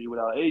 Energy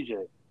without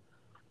AJ.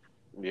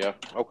 Yeah.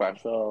 Okay.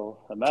 So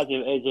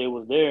imagine if AJ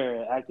was there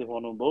and active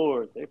on them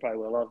boards, they probably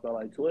would have lost by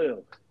like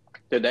 12.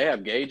 Did they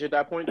have Gage at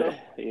that point though?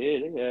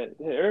 Yeah,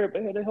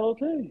 they had their whole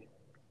team.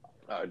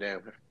 Oh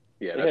damn.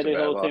 Yeah, They that's had a their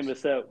bad whole loss. team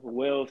except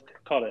Wells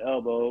caught an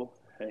elbow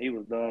and he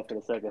was done for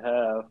the second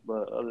half.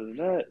 But other than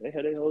that, they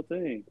had their whole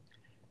team.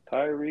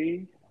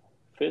 Kyrie,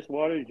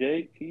 Fitzwater,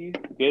 Jake, Keith,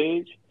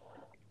 Gage.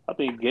 I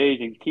think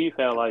Gage and Keith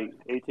had like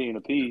 18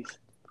 apiece.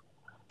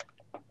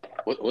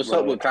 What's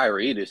up with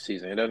Kyrie this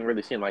season? It doesn't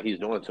really seem like he's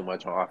doing too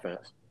much on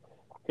offense.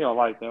 He don't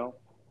like them.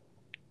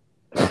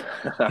 He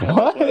don't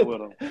like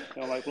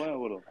playing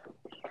with them.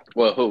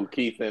 Well, who?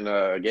 Keith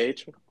and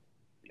Gage?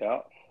 Yeah.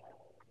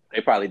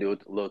 They probably do a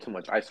little too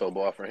much ISO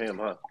ball for him,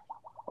 huh?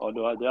 Oh,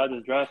 did I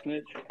just dry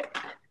snitch?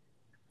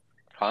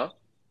 Huh?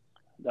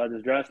 Did I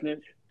just dry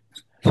snitch?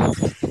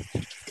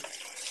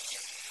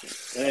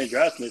 It ain't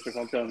dry snitch if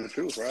I'm telling the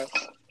truth, right?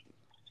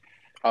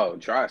 Oh,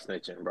 dry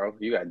snitching, bro.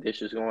 You got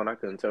dishes going. I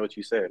couldn't tell what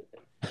you said.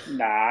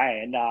 Nah,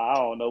 I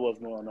don't know what's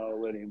going on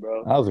with him,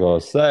 bro. I was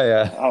gonna say.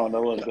 I don't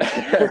know what's going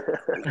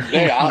on.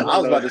 Dang, I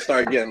was about to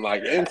start getting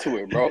like into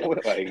it, bro.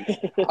 Like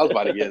I was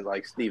about to get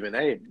like Stephen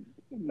A.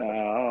 Nah,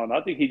 I don't know.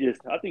 I think he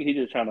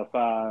just trying to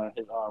find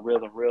his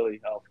rhythm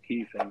really off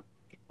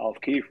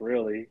Keith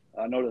really.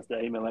 I noticed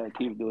that him and letting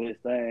Keith do his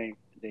thing,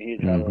 then he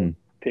try to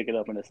pick it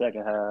up in the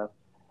second half.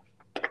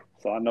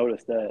 So I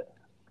noticed that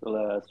the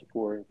last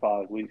 4 or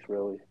 5 weeks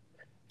really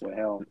with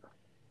him.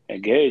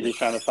 And Gage is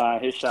trying to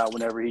find his shot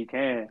whenever he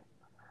can.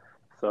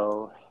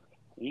 So,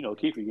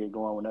 Keith can get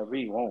going whenever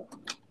he wants.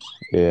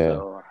 Yeah.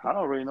 So I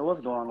don't really know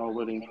what's going on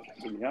with him.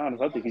 To be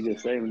honest, I think he's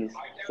just saving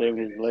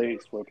his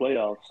legs for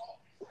playoffs.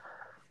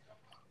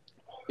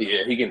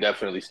 Yeah, he can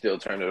definitely still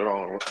turn it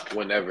on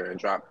whenever and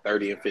drop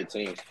 30 and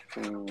 15.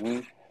 Mm-hmm.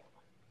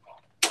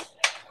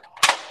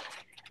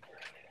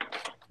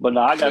 But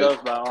no, I got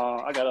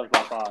us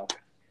by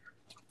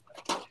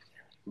 5.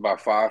 By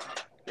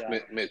 5. Yeah.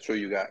 Mitch, who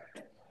you got?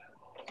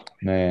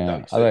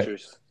 Man,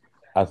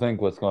 I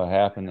think what's going to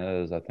happen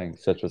is I think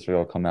Citrus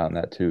will come out in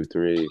that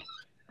 2-3,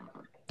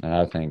 and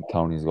I think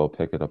Tony's going to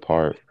pick it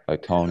apart.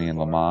 Like Tony and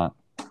Lamont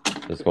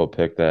just go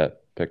pick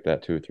that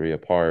 2-3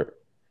 apart.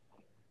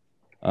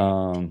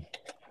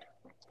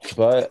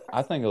 But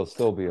I think it'll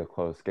still be a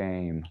close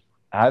game.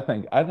 I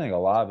think a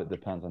lot of it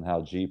depends on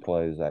how G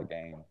plays that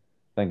game. I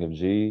think if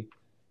G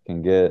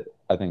can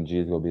I think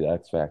G's going to be the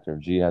X factor.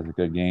 If G has a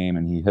good game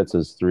and he hits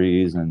his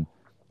threes and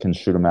can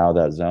shoot them out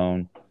of that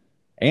zone.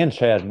 And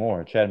Chad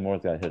Moore. Chad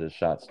Moore's got to hit his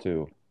shots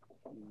too.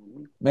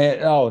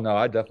 Man, oh no,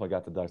 I definitely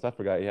got the Ducks. I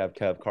forgot you have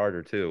Kev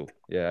Carter too.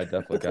 Yeah, I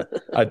definitely got.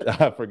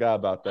 I forgot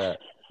about that.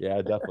 Yeah,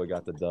 I definitely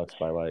got the Ducks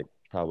by like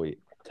probably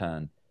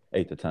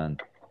 8 to 10.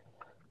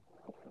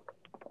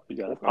 You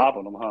got to pop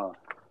on them, huh?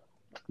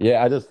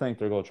 Yeah, I just think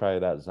they're gonna try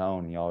that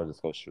zone, and y'all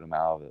just go shoot them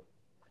out of it.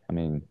 I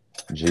mean,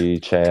 G,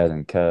 Chad,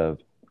 and Kev.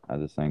 I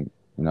just think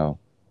and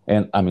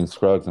And I mean,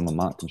 Scruggs and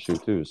Lamont can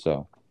shoot too.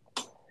 So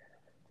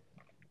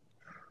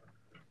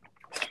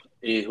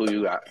Who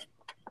you got?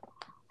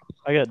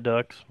 I got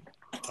Ducks.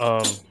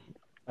 I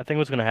think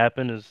what's gonna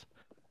happen is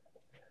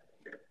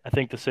I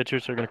think the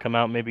Citrus are gonna come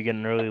out and maybe get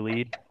an early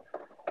lead.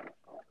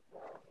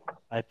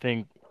 I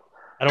don't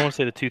want to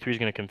say the 2-3 is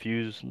gonna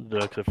confuse the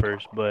Ducks at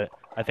first, but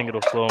I think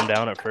it'll slow them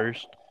down at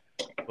first.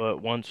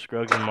 But once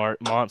Scruggs and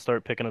Mont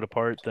start picking it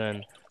apart,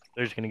 then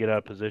they're just gonna get out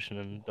of position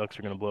and Ducks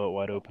are gonna blow it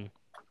wide open.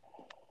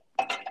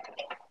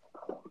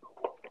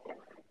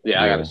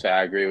 Yeah, I gotta say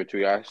I agree with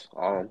you guys.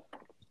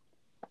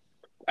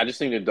 I just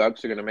think the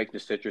Ducks are gonna make the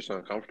Citrus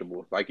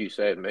uncomfortable, like you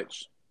said,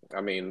 Mitch.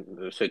 I mean,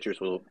 the Citrus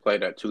will play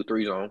that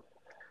 2-3 zone.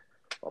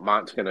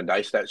 Mont's gonna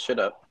dice that shit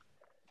up.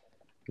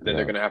 Then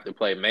they're gonna have to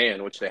play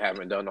man, which they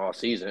haven't done all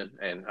season.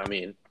 And I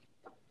mean,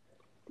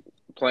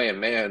 playing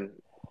man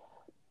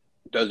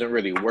doesn't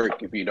really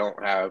work if you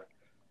don't have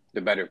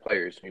the better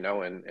players, you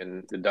know.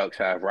 And the Ducks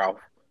have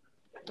Ralph,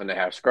 and they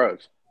have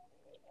Scruggs.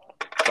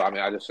 So I mean,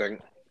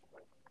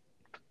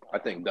 I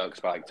think Ducks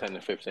by like 10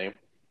 to 15.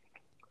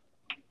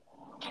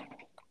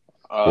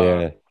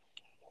 1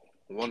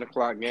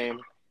 o'clock game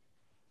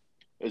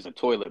is a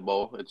toilet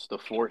bowl. It's the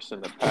Force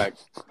and the Pack.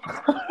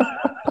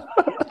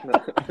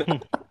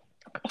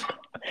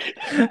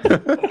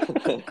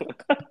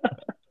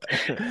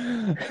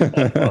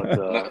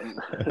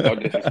 No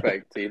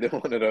disrespect to either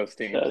one of those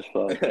teams. That's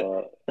fucked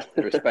up.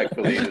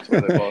 Respectfully, the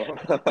toilet bowl.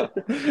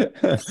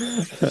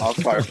 I'll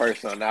start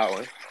first on that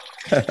one.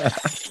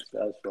 That's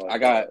fucked I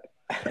got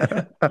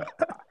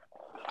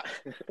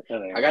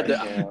the.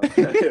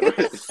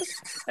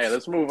 Hey,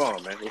 let's move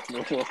on, man. Let's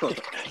move on.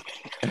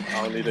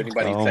 I don't need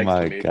anybody texting me. Oh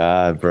my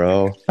god,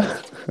 bro.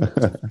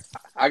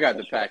 I got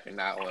the Pack in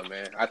that one,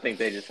 man. I think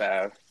they just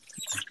have.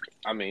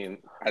 I mean,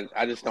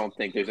 I just don't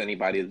think there's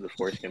anybody that the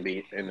Force can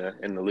beat in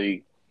the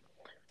league.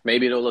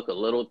 Maybe it'll look a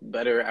little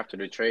better after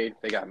the trade.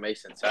 They got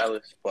Mason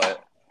Salas,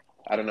 but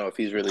I don't know if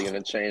he's really going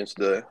to change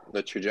the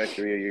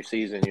trajectory of your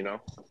season, you know.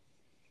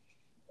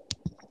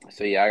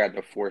 So yeah, I got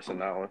the Force in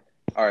that one,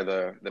 or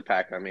the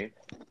Pack. I mean,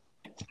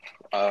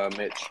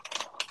 Mitch.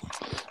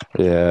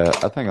 Yeah,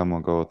 I think I'm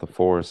gonna go with the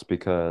Force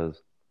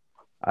because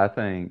I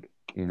think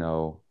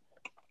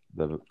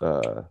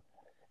the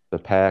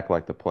Pack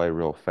like to play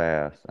real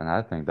fast, and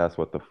I think that's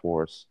what the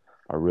Force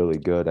are really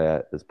good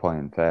at is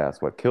playing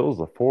fast. What kills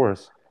the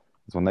Force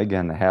is when they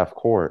get in the half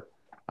court.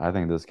 I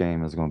think this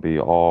game is going to be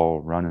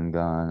all run and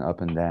gun,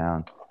 up and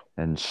down.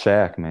 And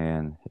Shaq,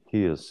 man,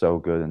 he is so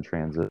good in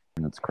transition.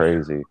 It's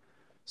crazy.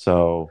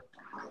 So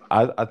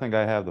I think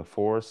I have the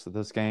Force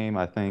this game.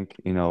 I think,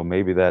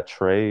 maybe that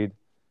trade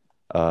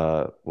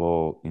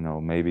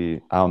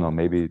maybe, I don't know,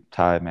 maybe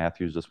Ty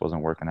Matthews just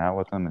wasn't working out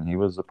with him and he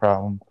was the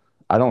problem.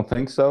 I don't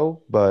think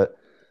so, but,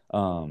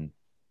 I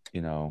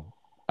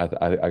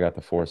got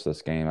the Force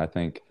this game. I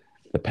think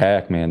the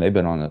Pack, man, they've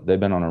been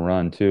on a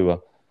run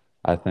too.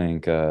 I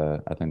think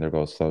they're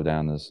going to slow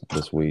down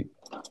this week.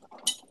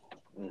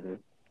 Mm-hmm.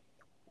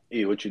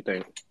 E, what you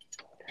think?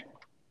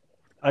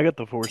 I got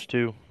the Force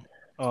too.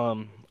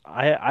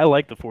 I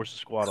like the Force's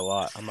squad a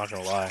lot. I'm not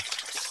gonna lie.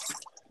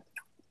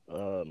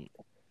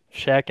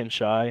 Shaq and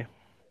Shy,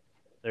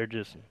 they're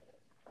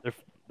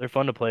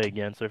fun to play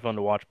against. They're fun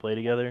to watch play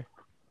together.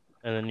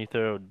 And then you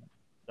throw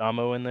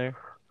Damo in there,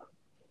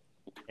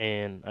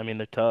 and I mean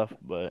they're tough,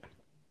 but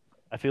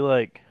I feel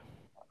like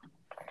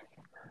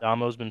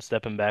Damo's been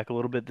stepping back a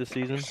little bit this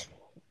season,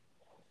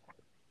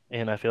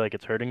 and I feel like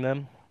it's hurting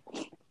them.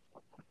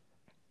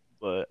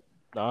 But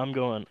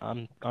no,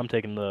 I'm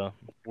taking the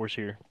Force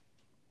here.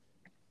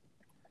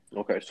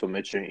 Okay, so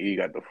Mitch and E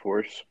got the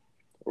Force.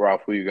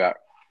 Ralph, who you got?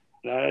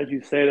 Now that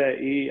you say that,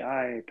 E,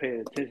 I ain't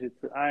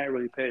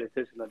really paid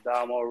attention to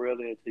Damo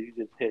really until you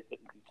just said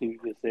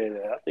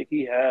that. I think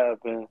he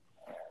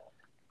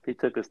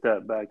took a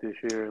step back this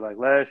year. Like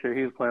last year,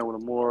 he was playing with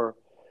a more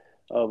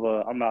of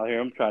a, I'm out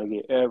here, I'm trying to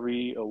get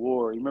every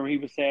award. You remember he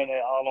was saying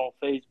that all on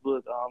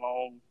Facebook, all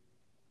on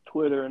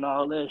Twitter and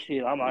all that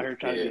shit. I'm out here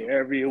trying to get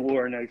every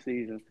award next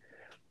season.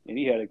 And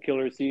he had a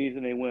killer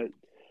season. They went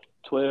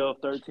 12,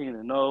 13,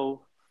 and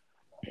 0.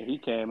 And he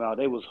came out,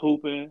 they was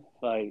hooping.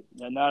 Like,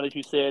 now that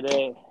you said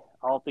that,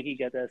 I don't think he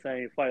got that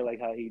same fight like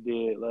how he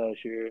did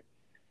last year.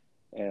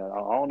 And I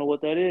don't know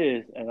what that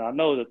is. And I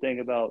know the thing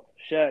about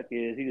Shaq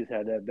is he just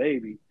had that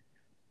baby.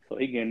 So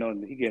he getting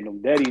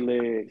them daddy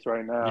legs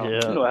right now.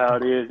 Yeah. You know how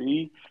it is,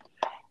 E.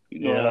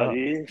 You know how it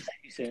is.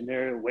 He's sitting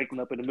there waking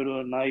up in the middle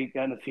of the night,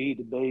 got to feed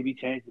the baby,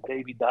 change the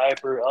baby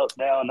diaper, up,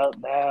 down.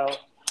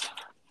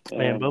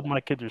 Man, both my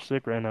kids are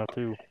sick right now,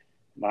 too.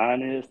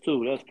 Mine is,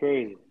 too. That's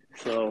crazy.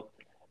 So,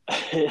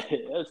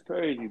 that's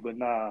crazy. But,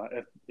 nah,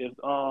 if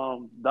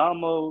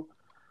Damo,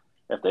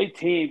 if they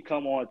team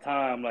come on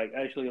time, like,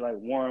 actually, like,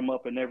 warm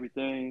up and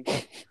everything,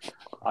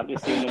 I can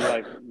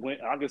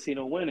see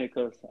them winning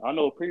because I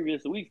know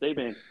previous weeks they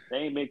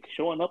ain't been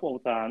showing up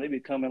on time. They be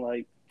coming,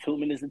 like, 2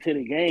 minutes into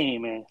the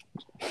game, and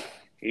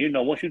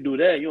once you do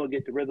that, you don't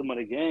get the rhythm of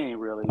the game,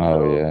 really.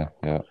 Yeah.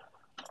 You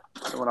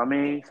know what I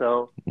mean?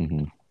 So,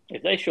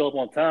 If they show up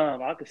on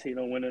time, I could see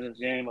them winning this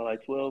game by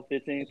like 12,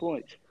 15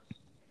 points.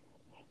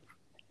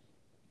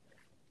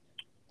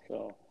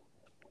 So,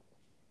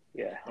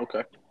 yeah.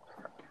 Okay.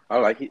 I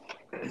like it.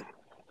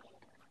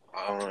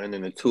 And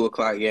in the 2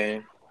 o'clock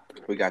game,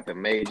 we got the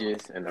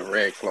Mages and the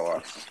Red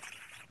Claws.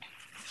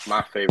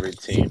 My favorite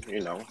team,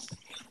 you know.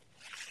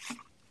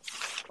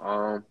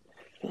 I'll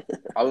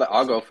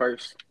go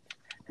first.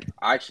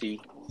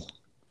 Actually,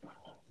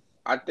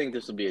 I think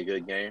this will be a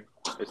good game.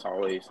 It's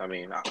always, I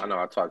mean, I know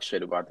I talk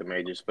shit about the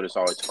Mages, but it's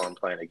always fun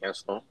playing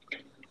against them.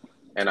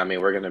 And I mean,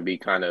 we're gonna be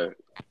kind of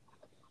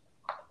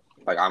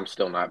like I'm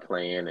still not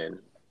playing, and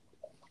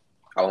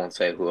I won't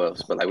say who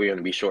else, but like we're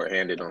gonna be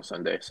shorthanded on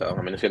Sunday. So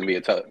I mean, it's gonna be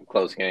a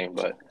close game,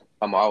 but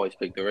I'm always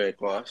pick the Red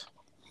Claws.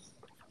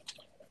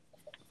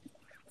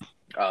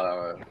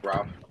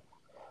 Ralph.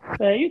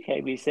 Man, you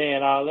can't be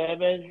saying all that,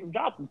 man.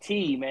 Drop the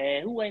T,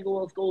 man. Who ain't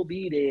gonna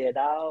be there,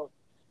 dog?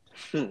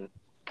 Hmm.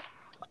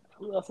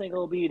 Who else ain't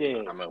gonna be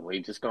there? I mean, we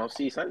just gonna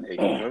see Sunday. You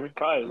feel me?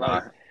 Probably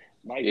Nah,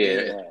 Mike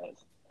yeah,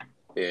 ass.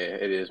 yeah,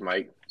 it is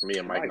Mike. Me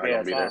and Mike not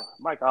gonna be there.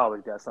 Mike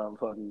always got something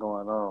fucking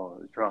going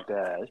on. Drunk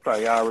ass. He's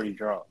probably already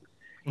drunk.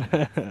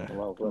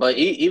 But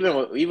even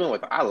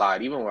with I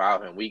lied. Even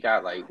without him, we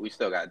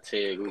still got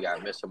Tig. We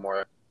got Mr.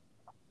 Moore,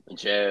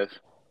 Jeff.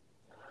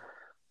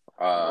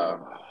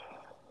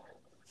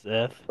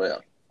 Seth.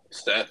 Well,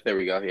 Steph. There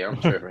we go. Yeah, I'm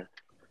tripping. Y'all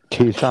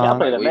play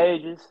Keyshawn. the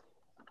Mages.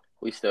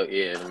 We still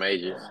the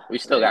Majors. We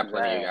still got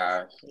plenty of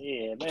guys.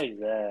 Yeah,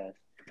 Mages ass.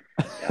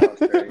 Y'all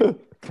straight.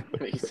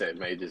 He said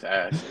Majors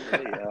ass.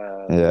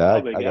 Yeah,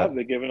 I've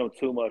been giving them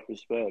too much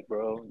respect,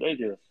 bro. They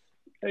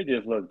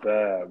just look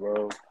bad,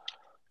 bro.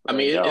 I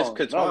mean, it's They don't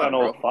Katwan, got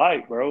no bro.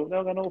 fight, bro. They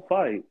don't got no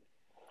fight.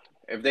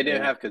 If they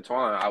didn't have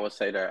Katwan, I would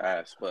say their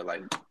ass. But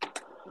like,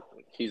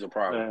 he's a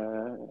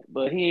problem.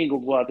 But he ain't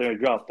gonna go out there and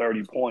drop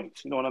 30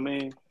 points. You know what I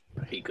mean?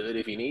 He could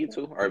if he needed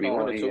to, or if he No,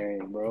 wanted he to.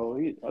 ain't, bro.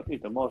 I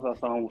think the most I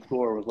saw him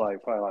score was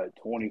probably like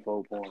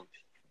 24 points.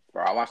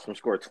 Bro, I watched him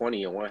score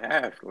 20 in one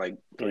half, like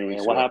 3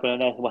 weeks what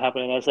ago. What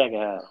happened in that second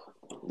half?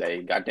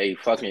 They got their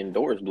fucking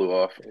doors blew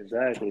off.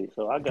 Exactly.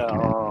 So I got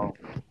I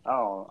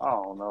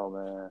don't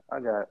know,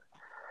 man.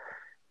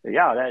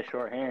 Y'all that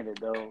short-handed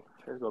though.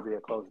 It's gonna be a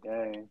close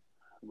game,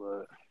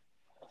 but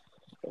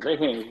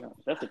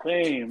that's the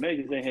thing.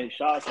 Majors ain't hit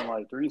shots in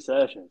like 3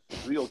 sessions.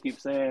 We gonna keep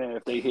saying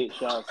if they hit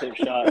shots. You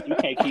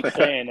can't keep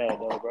saying that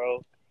though,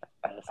 bro.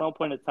 At some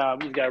point in time,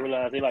 you just gotta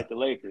realize they like the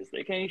Lakers.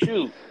 They can't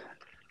shoot.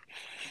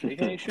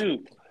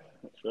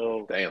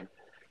 So Damn.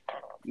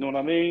 you know what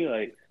I mean?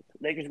 Like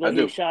Lakers gonna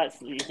hit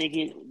shots. You think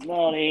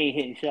no, they ain't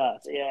hitting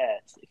shots. They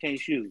ass. They can't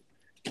shoot.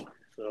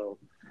 So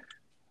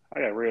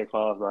I got Red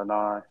Claws by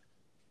 9.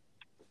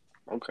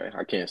 Okay,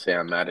 I can't say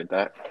I'm mad at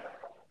that.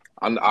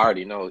 I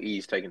already know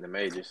E's taking the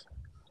Majors.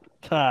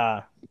 Fuck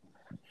out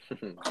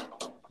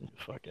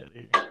of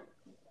here.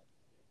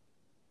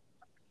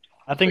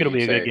 I think it'll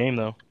be a good game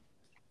though.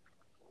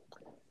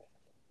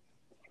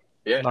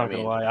 Yeah, I'm not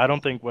gonna lie. I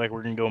don't think like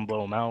we're gonna go and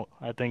blow them out.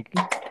 I think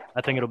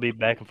it'll be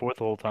back and forth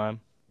the whole time.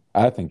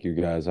 I think you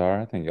guys are.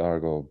 I think y'all are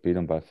gonna beat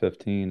them by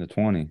 15 to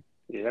 20.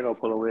 Yeah, they're gonna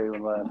pull away in the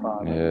last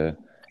 5 minutes.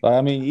 Yeah, like,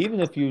 I mean, even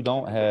if you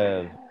don't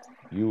have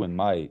you and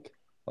Mike,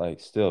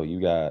 like still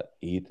you got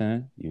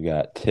Ethan, you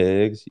got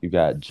Tiggs, you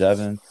got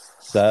Jevin,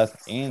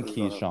 Seth, and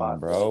Keyshawn,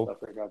 bro.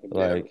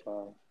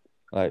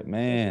 Like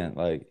man,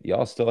 like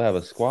y'all still have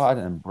a squad,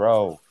 and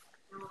bro,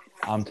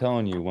 I'm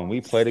telling you, when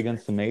we played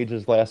against the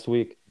Majors last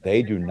week,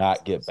 they do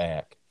not get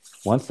back.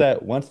 Once the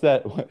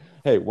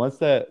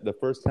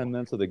first 10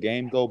 minutes of the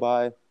game go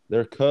by,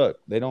 they're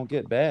cooked. They don't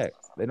get back.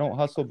 They don't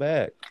hustle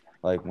back.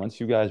 Like once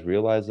you guys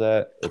realize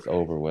that, it's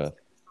over with.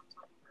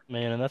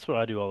 Man, and that's what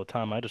I do all the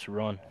time. I just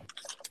run.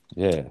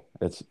 Yeah,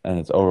 it's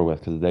over with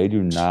because they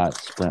do not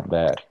sprint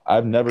back.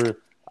 I've never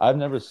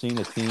seen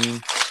a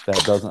team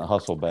that doesn't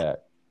hustle back.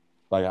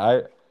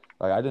 I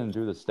didn't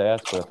do the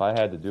stats, but if I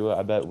had to do it,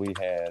 I bet we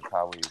had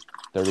probably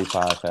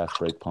 35 fast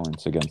break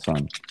points against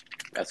them.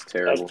 That's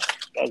terrible.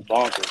 That's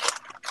bonkers.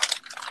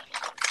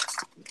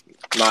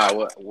 Nah,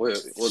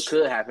 what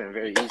could happen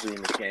very easily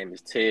in this game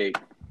is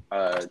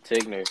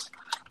Tigner.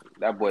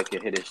 That boy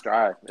can hit his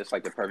stride. It's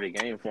like the perfect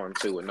game for him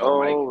too, with no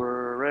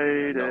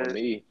Mike, no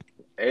me.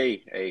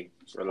 Hey,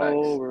 relax.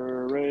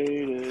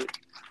 Overrated.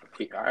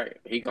 All right,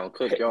 he gonna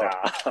cook y'all.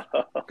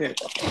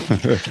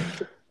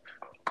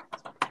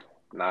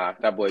 Nah,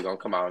 that boy gonna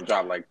come out and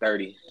drop like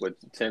 30 with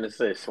 10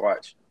 assists.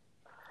 Watch.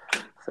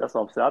 That's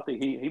what I'm saying. I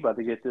think he about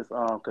to get this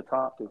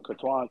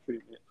Katwan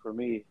treatment for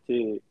me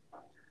too.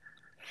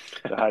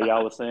 How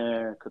y'all was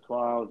saying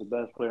Katwan was the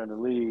best player in the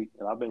league,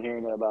 and I've been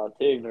hearing that about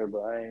Tigner, but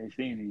I ain't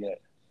seen it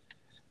yet.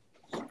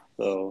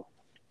 So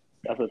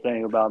that's the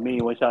thing about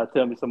me. When y'all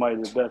tell me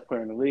somebody's the best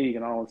player in the league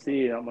and I don't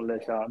see it, I'm gonna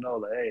let y'all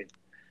know that hey,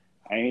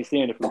 I ain't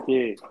seeing it from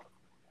Tig.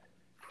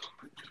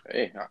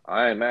 Hey,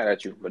 I ain't mad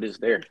at you, but it's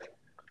there.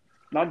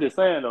 No, I'm just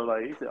saying though,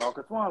 like he said,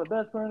 Katwan the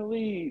best player in the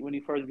league when he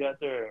first got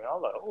there. And I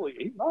was like, oh,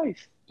 he's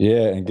nice.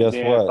 Yeah, and guess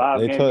what? 5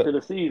 games to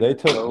the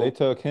season, they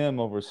took him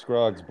over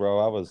Scruggs, bro.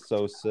 I was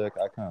so sick,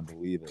 I couldn't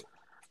believe it.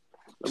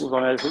 Who was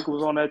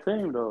on that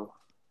team though?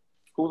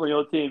 Who was on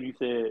your team? You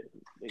said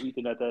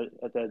Ethan at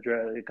that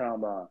draft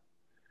combine.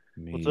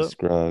 Me,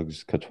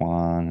 Scruggs,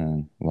 Katwan,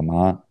 and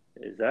Lamont.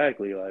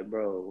 Exactly. Like,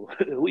 bro,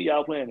 who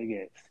y'all playing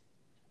against?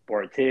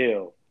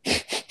 Bartel,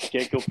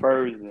 Jacob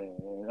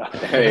Ferguson.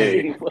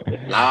 Hey,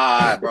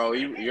 nah, bro,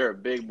 you're a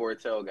big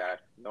Bortel guy.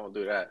 Don't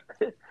do that.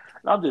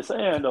 I'm just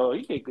saying though,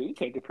 you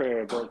can't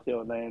compare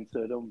Bartel name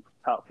to them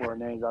top 4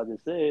 names I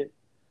just said.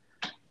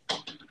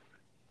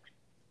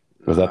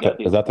 Is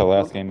that the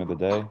last game of the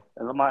day?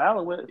 And Lamar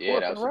Allen went fourth in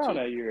that's the round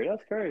the that year.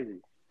 That's crazy.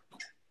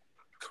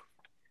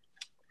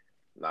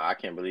 Nah, I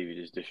can't believe you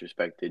just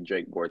disrespected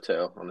Drake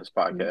Bortel on this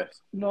podcast.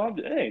 No,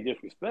 it ain't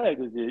disrespect.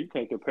 It's just, you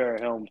can't compare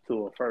him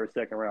to a first,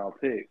 second round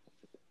pick.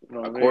 You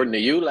know According to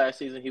you, last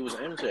season he was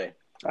MJ.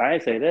 I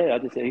ain't say that. I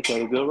just said he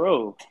played a good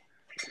role.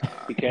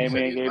 He came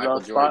in, gave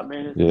out spot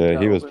minutes. Yeah,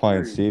 he was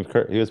playing Steve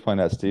Kerr. He was playing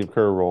that Steve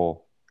Kerr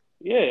role.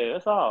 Yeah,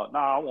 that's all.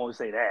 Nah, I won't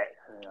say that.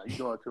 You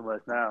doing too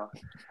much now.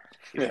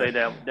 You say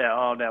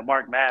that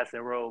Mark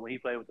Madsen role when he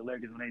played with the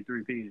Lakers when they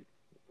three-peated.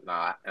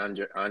 Nah,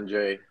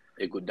 Andre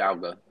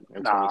Iguodala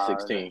in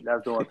 2016.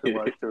 That's doing too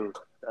much too.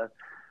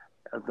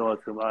 That's doing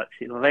too much.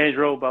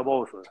 Landro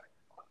Barbosa.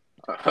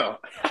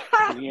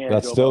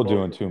 That's still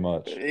doing too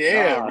much.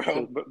 Yeah,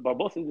 bro.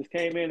 Barbosa just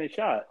came in and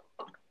shot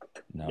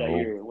that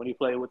year when he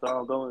played with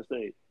Golden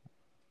State.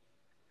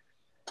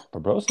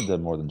 Barbosa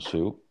did more than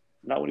shoot.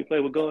 Not when he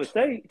played with Golden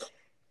State.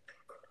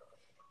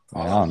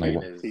 I don't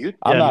know.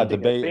 I'm not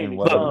debating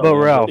whether. But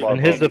Ralph, in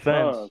his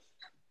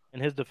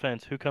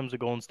defense, who comes to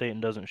Golden State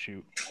and doesn't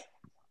shoot?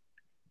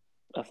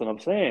 That's what I'm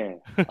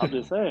saying. I'm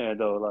just saying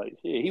though, like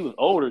he was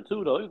older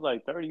too though. He was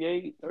like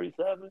 38,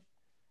 37.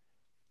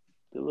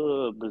 The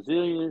little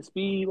Brazilian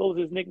speed, what was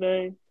his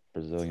nickname?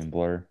 Brazilian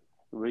Blur.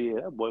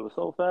 Yeah, that boy was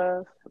so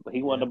fast. But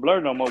he wasn't a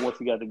Blur no more once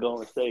he got to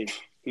Golden State.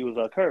 He was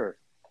a Kerr.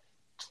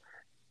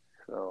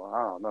 So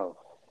I don't know.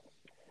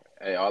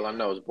 Hey, all I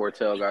know is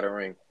Bortel got a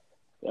ring.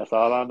 That's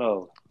all I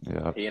know.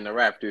 Yeah. He and the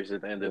Raptors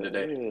at the end of the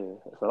day. Yeah.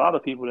 There's a lot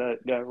of people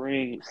that got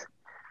rings.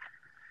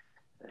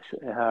 They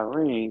shouldn't have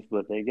rings,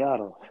 but they got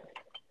them.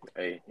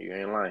 Hey, you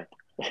ain't lying.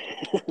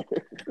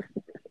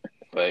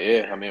 But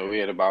yeah, I mean, we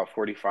at about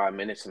 45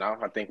 minutes now.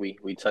 I think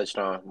we touched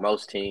on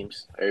most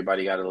teams.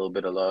 Everybody got a little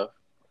bit of love.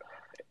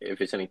 If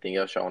it's anything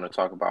else y'all want to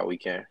talk about, we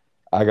can.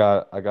 I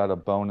got a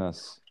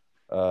bonus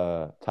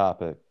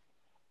topic.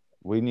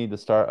 We need to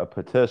start a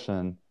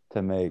petition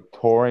to make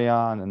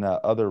Torian and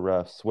that other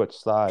ref switch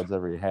sides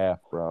every half,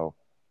 bro.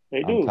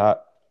 They do.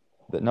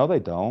 No, they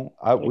don't.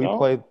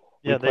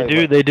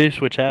 They do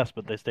switch halves,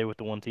 but they stay with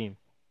the one team.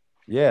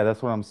 Yeah,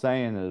 that's what I'm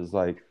saying is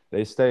like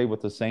they stay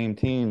with the same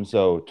team.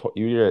 So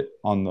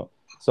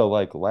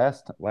like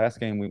last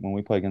game when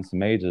we played against the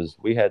Mages,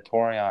 we had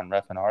Torian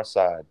reffing our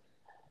side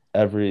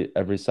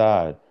every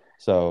side.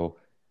 So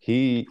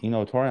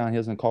Torian he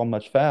doesn't call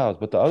much fouls,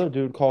 but the other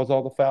dude calls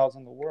all the fouls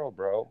in the world,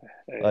 bro.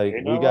 Like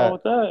ain't nothing wrong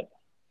with that.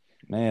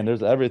 Man,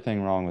 there's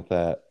everything wrong with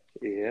that.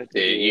 Yeah,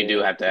 you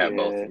do have to have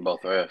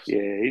both refs.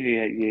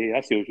 Yeah,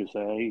 I see what you're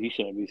saying. He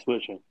shouldn't be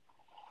switching.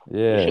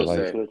 Yeah,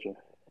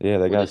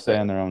 they got to stay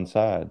on their own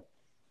side.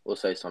 We'll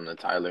say something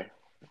to Tyler,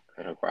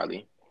 and he'll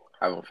probably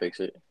have him fix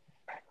it.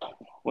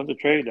 When's the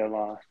trade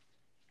deadline?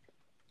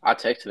 I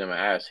texted him and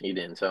asked. He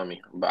didn't tell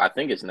me, but I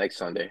think it's next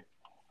Sunday.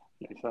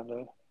 Next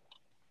Sunday?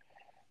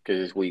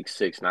 Because it's week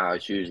 6 now. I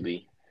feel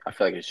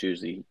like it's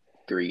usually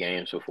 3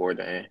 games before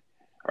the end,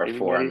 or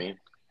 4. I mean.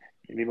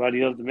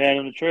 Anybody else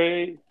demanding the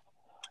trade?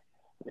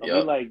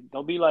 Yep.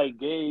 Don't be like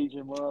Gage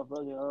and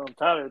motherfucking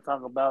Tyler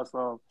talking about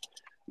some.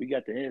 We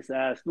got the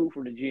inside scoop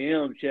from the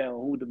GM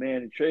channel. Who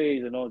demanded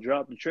trades and don't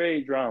drop the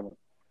trade drama?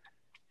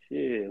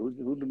 Shit,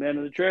 who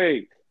demanded the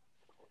trade?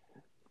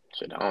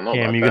 Shit, I don't know.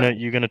 Cam,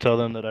 you gonna tell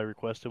them that I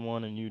requested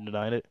one and you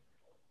denied it?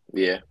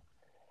 Yeah.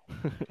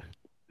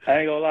 I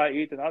ain't gonna lie,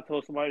 Ethan. I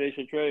told somebody they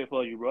should trade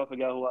for you, bro. I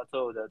forgot who I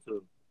told that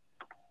to.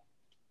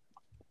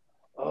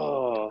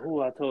 Oh,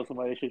 who I told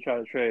somebody they should try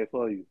to trade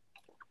for you?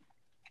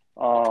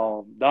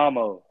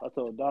 Damo. I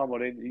told Damo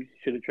they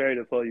should have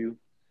traded for you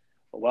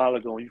a while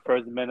ago when you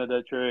first demanded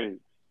that trade.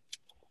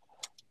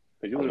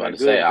 I was about to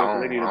say, I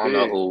don't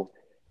know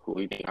who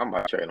he think I'm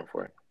about to trade him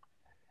for.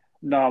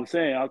 No, I'm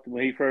saying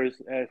when he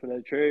first asked for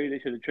that trade, they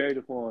should have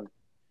traded for him.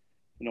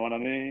 You know what I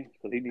mean?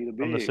 Because he need a big.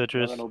 From the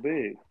Citrus? I got no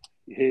big.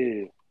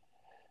 Yeah.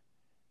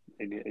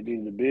 They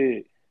needed a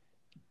big.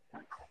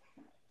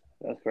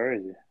 That's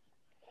crazy.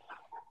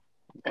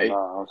 Hey.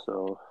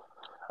 So,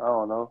 I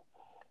don't know.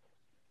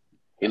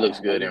 He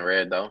looks good in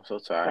red, though, so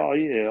it's all right. Oh,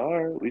 yeah. All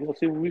right. We going to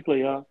see when we play,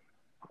 y'all.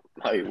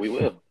 Hey, we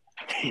will.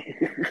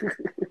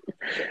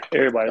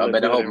 Everybody I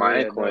better hope my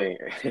ankle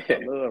ain't. I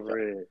love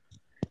red.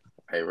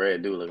 Hey,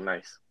 red do look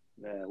nice.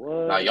 Man,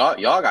 what? Now,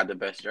 y'all got the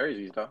best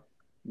jerseys, though.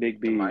 Big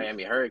B.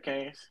 Miami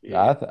Hurricanes.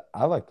 Yeah,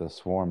 I like the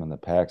Swarm and the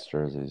Pax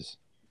jerseys.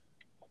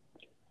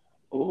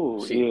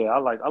 Oh, yeah, I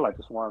like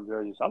the Swarm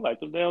jerseys. I like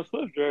them damn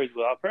Swift jerseys,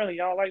 but apparently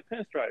y'all like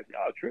pinstripes.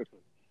 Y'all tripping.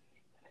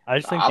 I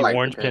just think the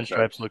orange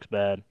pinstripes looks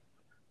bad.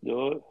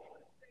 Do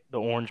the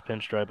orange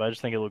pinstripe. I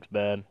just think it looks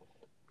bad.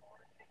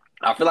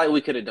 I feel like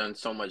we could have done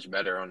so much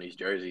better on these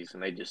jerseys,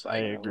 and they just like.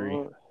 I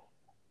agree.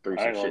 Threw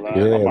some shit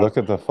together. Yeah, look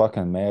at the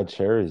fucking Mad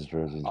Cherries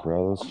jerseys,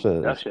 bro. Those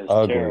shit. That shit's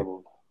ugly.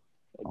 terrible.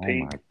 Oh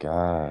pink. my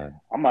God!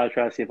 I might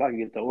try to see if I can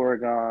get the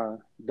Oregon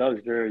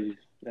Ducks jerseys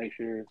next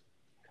year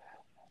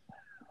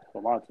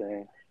for my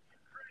team.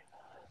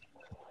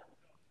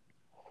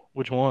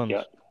 Which ones?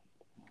 Yeah,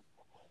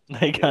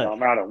 They it got don't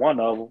matter one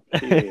of them. Yeah,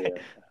 I they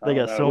don't got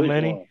matter so which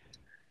many. one.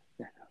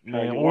 Try to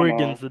Man, get one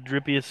Oregon's on. the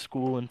drippiest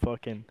school in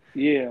fucking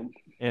Yeah,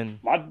 in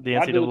my the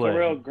dude NCAA.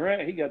 Terrell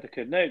Grant, he got to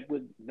connect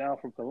with down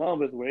from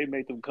Columbus where they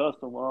make them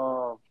custom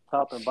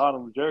top and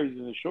bottom jerseys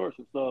and shorts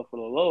and stuff for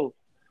the low.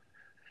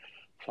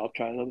 So I'm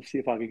trying to see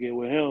if I can get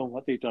with him.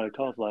 I think it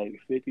costs like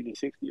 50 to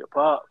 60 a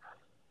pop,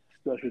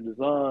 special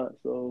design.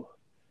 So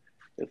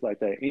it's like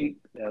that ink,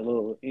 that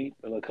little ink,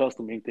 the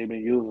custom ink they've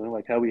been using,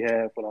 like how we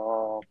had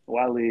for the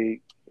Y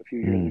League a few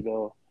years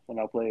ago when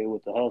I played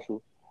with the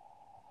Hustle.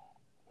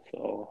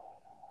 So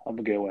I'm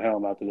gonna get with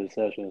him after this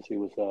session and see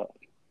what's up.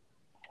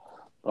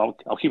 But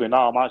I'm keeping an eye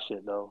on my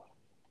shit though.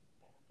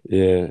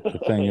 Yeah, the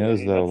thing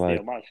is though,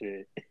 like, my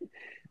shit.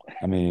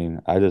 I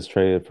mean, I just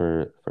traded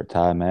for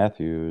Ty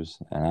Matthews,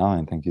 and I don't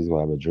even think he's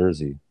gonna have a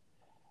jersey.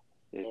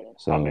 Yeah.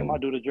 So I made my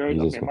dude a jersey.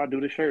 he I just, made my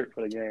dude a shirt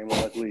for the game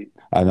last week.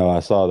 I know, I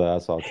saw that. I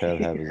saw Kev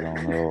have his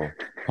own little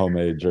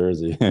homemade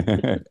jersey.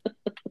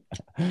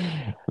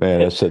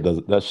 Man,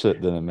 that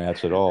shit didn't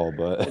match at all.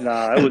 But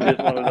Nah, it was just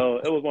one of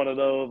those. It was one of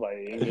those like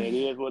it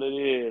is what it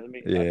is. I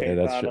mean, I yeah, can't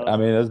that's find true. I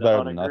mean, it's the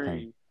better than 100 nothing.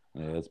 green.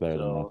 Yeah, it's better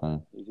than So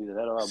nothing. it's either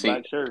that or a See,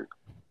 black shirt.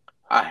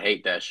 I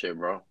hate that shit,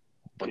 bro.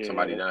 When Yeah.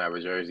 somebody doesn't have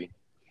a jersey.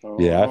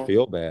 Yeah, I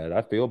feel bad.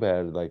 I feel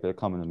bad. Like they're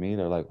coming to me.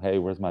 They're like, "Hey,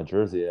 where's my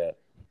jersey at?"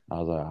 I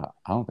was like,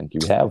 "I don't think you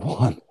have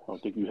one." I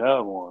don't think you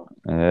have one.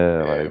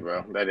 Yeah, Yeah, like,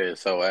 bro, that is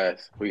so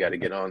ass. We got to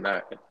get on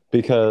that.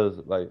 because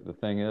like the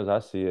thing is, I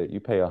see it. You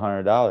pay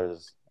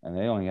 $100 and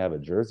they only have a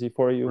jersey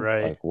for you.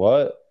 Right. Like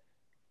what?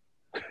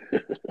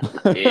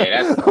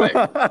 Yeah, that's like,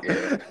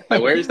 yeah.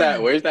 Like where's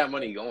that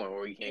money going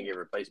where we can't get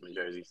replacement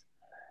jerseys?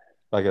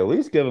 Like at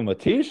least give them a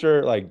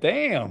T-shirt. Like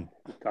damn.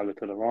 Talking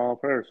to the wrong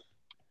person.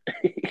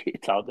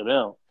 Talk to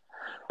them.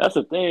 That's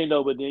the thing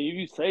though. But then if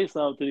you say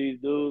something to these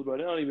dudes, bro,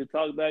 they don't even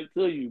talk back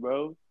to you,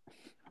 bro.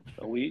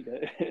 So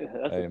that's Hey,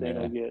 the thing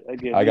man. I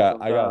get I me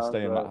gotta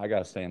sometimes, bro. I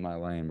gotta stay in my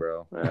lane,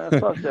 bro. Man,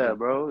 fuck that,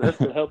 bro. That's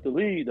to help the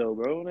league, though,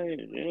 bro. It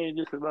ain't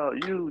just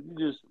about you.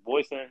 You just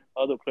voicing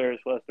other players'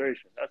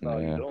 frustration. That's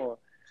all Yeah. you're doing.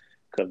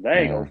 Because they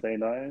ain't Yeah. gonna say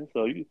nothing.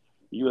 So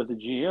you as the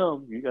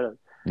GM, you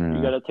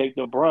Yeah. gotta take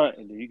the brunt,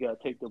 and then you gotta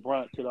take the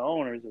brunt to the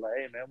owners. And like,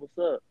 hey, man, what's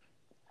up?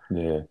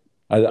 Yeah.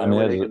 That I mean,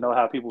 way they can know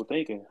how people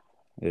thinking.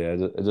 yeah,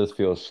 it just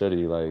feels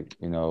shitty, like,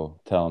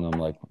 telling them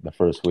like the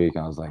first week.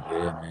 I was like,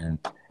 yeah, man.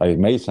 Like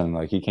Mason,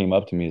 like he came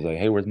up to me, he's like,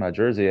 hey, where's my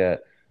jersey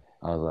at?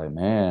 I was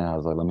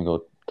like, let me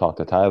go talk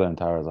to Tyler. And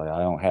Tyler's like, I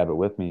don't have it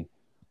with me.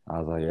 I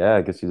was like, yeah,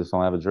 I guess you just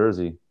don't have a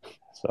jersey.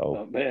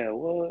 So, Man,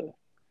 what?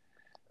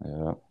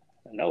 yeah.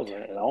 And that was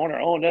an owner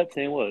on that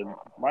team. What,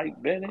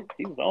 Mike Bennett?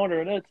 He was the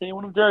owner of that team.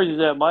 What them jerseys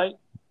at, Mike?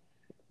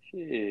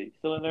 Shit,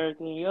 still in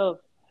everything else.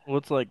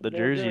 What's like the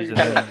jerseys and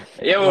jerseys.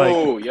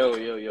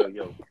 then,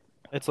 Yo.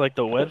 it's like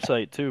the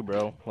website too,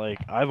 bro. Like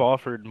I've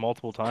offered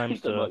multiple times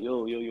He's talking to about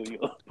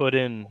yo. put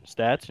in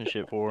stats and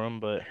shit for them,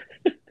 but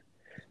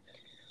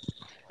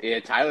Yeah,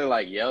 Tyler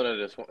like yelled at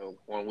us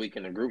one week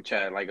in the group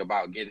chat like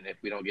about if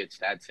we don't get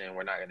stats in,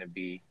 we're not gonna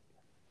be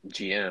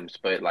GMs.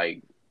 But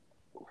like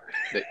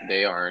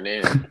they aren't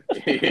in.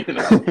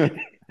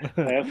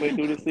 Halfway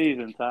through the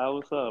season, Ty,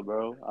 what's up,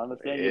 bro? I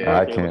understand your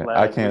Yeah. birthday was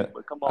last week,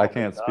 but come on, I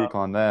can't big speak dog.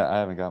 on that. I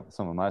haven't got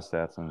some of my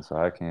stats in, so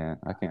I can't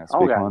I speak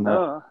don't got on that.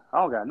 none.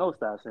 I don't got no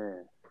stats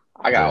in.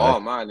 I got Yeah, all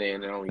mine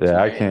in and only Yeah, two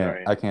I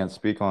games. I can't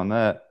speak on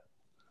that.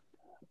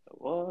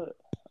 What?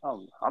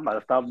 I'm about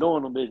to stop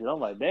doing them bitches. I'm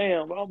like,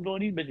 damn, bro, I'm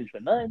doing these bitches for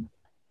nothing.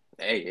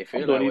 Hey, it I'm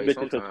feels doing that these way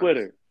bitches sometimes. for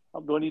Twitter.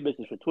 I'm doing these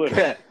bitches for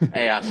Twitter.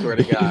 Hey, I swear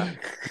to God,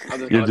 I'm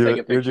just gonna take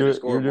a picture of the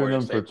scoreboard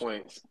and say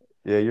points.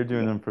 Yeah, you're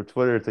doing them for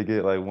Twitter to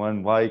get like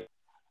one like.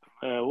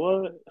 Man,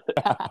 what?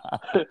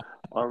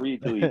 Or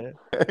retweet.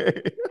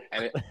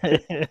 And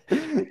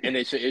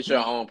it's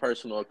your own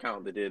personal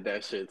account that did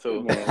that shit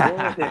too.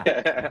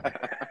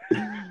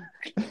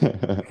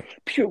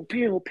 Pew.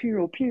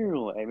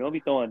 Hey, man, don't be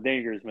throwing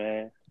dingers,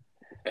 man.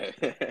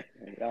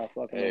 Y'all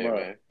fucking them up.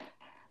 Man.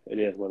 It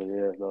is what it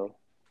is, though.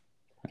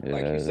 Yeah,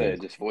 like you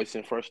said, just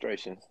voicing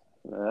frustrations.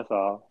 Man, that's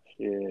all.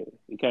 Shit.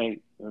 You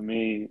can't, I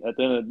mean, at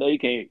the end of the day, you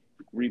can't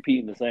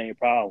repeat the same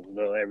problems,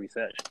 though, every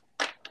session.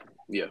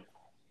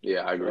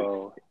 Yeah, I agree.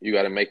 So, you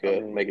got to make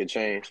a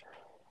change.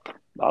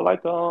 I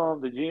like the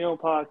GM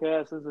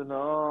podcasts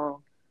and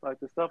like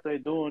the stuff they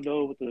doing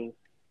though with the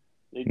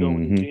with the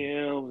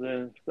GMs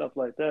and stuff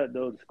like that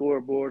though. The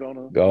scoreboard on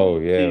the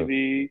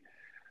TV.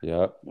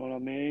 Yep. You know what I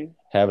mean?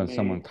 Having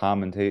someone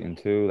commentating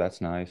too,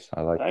 that's nice.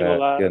 I like I ain't that. gonna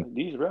lie, Again,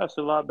 these refs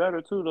are a lot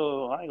better too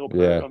though. I ain't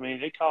gonna I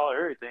mean, they call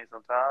everything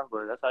sometimes,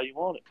 but that's how you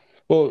want it.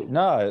 Well,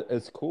 no,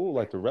 it's cool.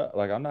 Like the ref,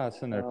 like I'm not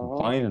sitting there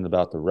complaining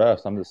about the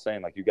refs. I'm just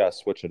saying like you guys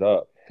switch it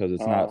up because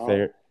it's not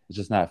fair. It's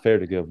just not fair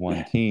to give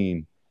one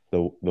team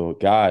the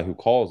guy who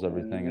calls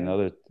everything, and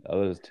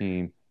other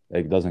team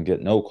like doesn't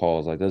get no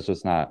calls. Like that's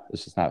just not.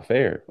 It's just not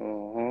fair.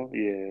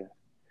 Yeah.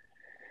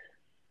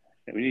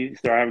 And we need to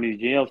start having these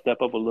GMs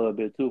step up a little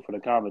bit too for the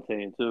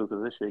commentating too,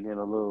 because this shit getting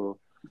a little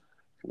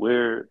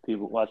weird.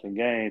 People watching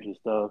games and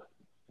stuff.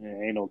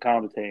 And ain't no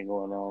commentating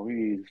going on. We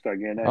need to start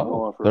getting that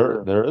going for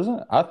real. There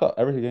isn't. I thought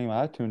every game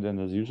I tuned in,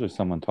 there's usually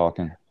someone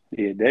talking.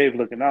 Yeah, Dave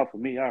looking out for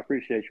me. I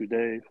appreciate you,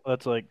 Dave. Well,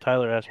 that's like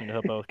Tyler asked me to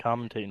help out with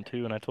commentating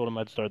too, and I told him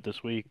I'd start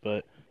this week.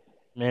 But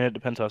man, it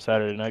depends how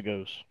Saturday night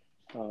goes.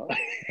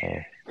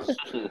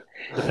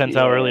 Depends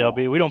how early I'll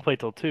be. We don't play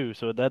till 2,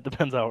 so that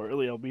depends how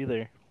early I'll be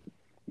there.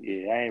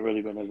 Yeah, I ain't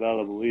really been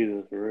available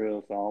either for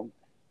real, so I'm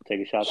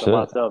taking shots at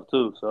myself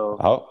too. So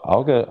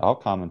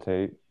I'll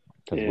commentate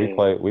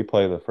because we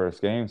play the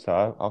first game,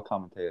 so I'll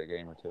commentate a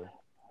game or two.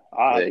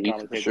 You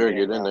can for sure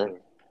get in there.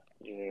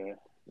 Yeah,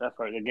 that's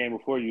right. The game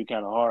before you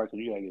kind of hard because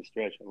you gotta get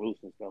stretched and loose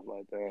and stuff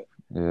like that.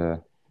 Yeah.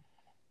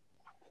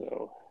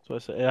 So I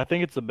say I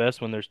think it's the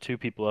best when there's 2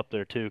 people up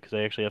there too, because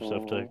they actually have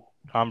stuff to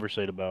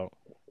conversate about.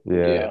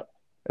 Yeah.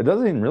 It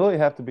doesn't even really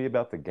have to be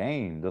about the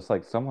game. Just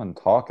like someone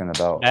talking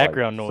about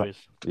background noise.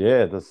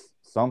 Just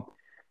something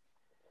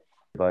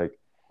like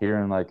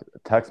hearing like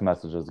text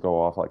messages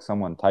go off, like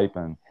someone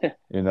typing, right.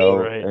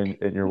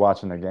 and you're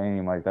watching the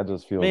game. Like that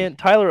just feels. Man,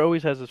 Tyler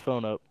always has his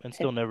phone up and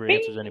still never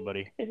answers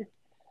anybody.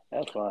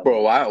 That's fine,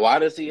 bro. Why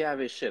does he have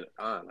his shit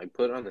on? Like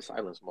put it on the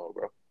silence mode,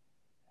 bro.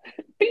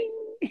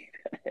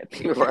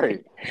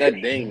 Right, that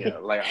ding.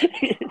 Like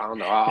I don't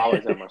know. I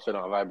always have my shit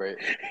on vibrate.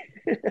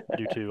 I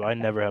do too. I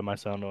never have my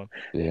sound on.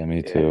 Yeah,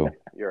 me too.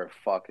 You're a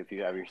fuck if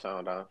you have your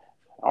sound on.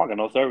 I don't got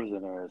no service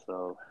in there,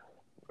 so.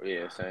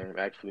 Yeah, same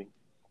actually.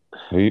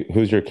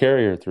 Who's your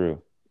carrier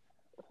through?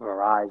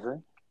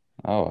 Verizon.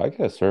 Oh, I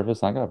get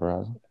service. I got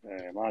Verizon.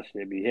 Man, my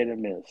shit be hit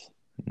and miss.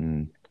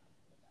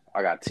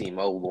 I got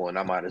T-Mobile, and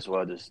I might as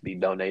well just be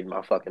donating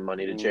my fucking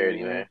money to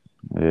charity, man.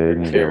 Yeah, you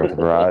can get with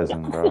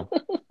Verizon, bro.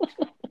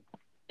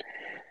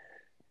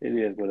 It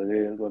is what it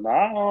is. But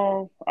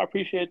I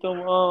appreciate them.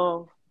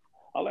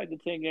 I like the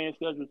 10-game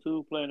schedule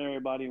too, playing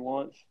everybody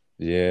once.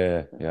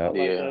 Yeah.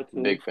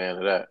 Big fan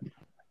of that.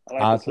 I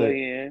like to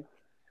play in.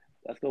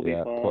 That's gonna be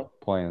fun.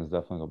 Playing is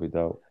definitely gonna be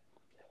dope.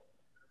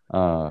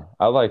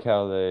 I like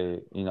how they,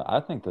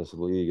 I think this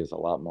league is a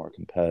lot more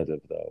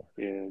competitive though.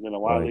 Yeah, than the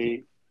Y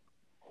League.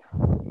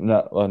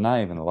 No, well,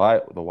 not even the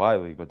Y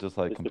League, but just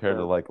like compared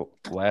to like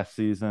last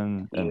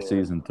season and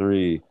season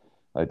 3,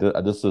 like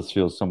this just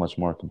feels so much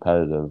more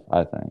competitive.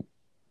 I think.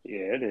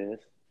 Yeah, it is.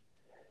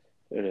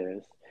 It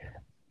is.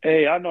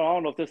 Hey, I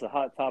don't know if this is a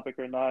hot topic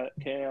or not,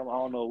 Cam. I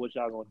don't know what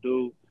y'all gonna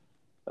do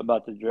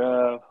about the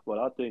draft, but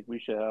I think we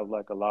should have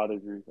like a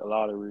lottery.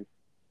 You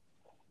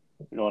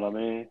know what I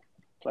mean?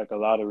 Like a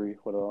lottery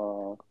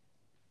for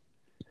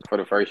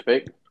the first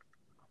pick.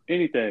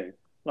 Anything.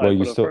 Like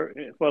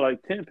for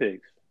like 10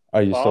 picks.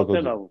 Are you still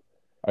good?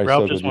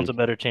 Ralph just wants a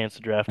better chance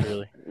to draft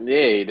early.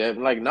 Yeah,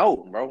 no,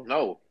 bro,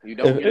 no. You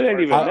don't. It ain't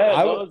even that.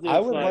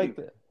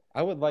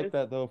 I would like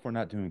that though if we're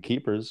not doing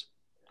keepers.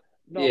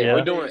 No, yeah,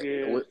 we're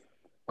doing.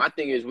 My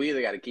thing is, we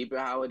either got to keep it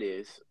how it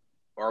is,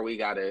 or we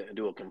got to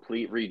do a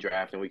complete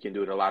redraft, and we can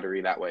do the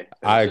lottery that way.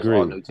 I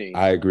agree.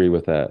 I agree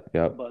with that.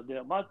 Yep. But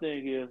then my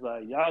thing is,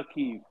 like, y'all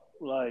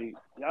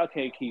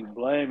can't keep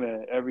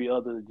blaming every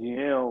other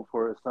GM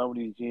for some of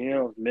these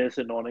GMs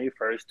missing on their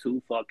first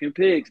 2 fucking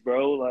picks,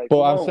 bro. Like,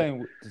 well, I'm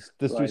saying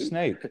let's do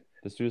snake.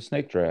 Let's do a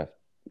snake draft.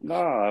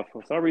 Nah,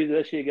 for some reason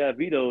that shit got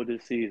vetoed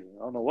this season.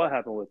 I don't know what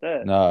happened with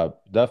that. Nah,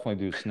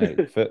 definitely do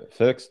snake.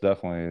 Fix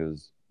definitely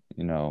is,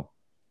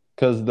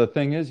 because the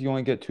thing is, you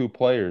only get 2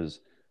 players.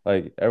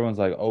 Like everyone's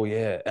like, oh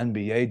yeah,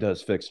 NBA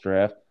does fixed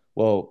draft.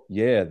 Well,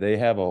 yeah, they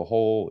have a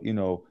whole, they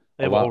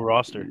have a whole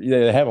roster. Yeah,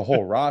 they have a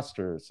whole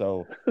roster.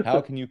 So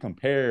how can you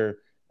compare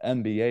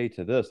NBA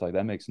to this? Like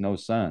that makes no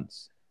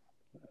sense.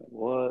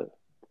 What?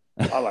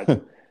 I like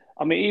it.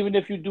 I mean, even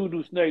if you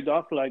do snake, though,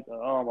 I feel like a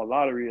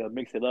lottery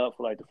mix it up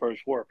for like the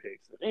first 4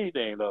 picks.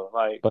 Anything though,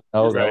 like. But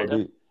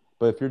no,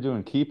 but if you're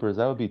doing keepers,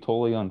 that would be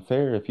totally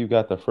unfair. If you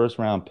got the first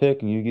round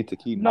pick and you get to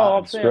keep. No,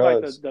 I'm saying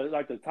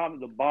like the top of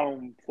the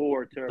bottom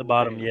 4. The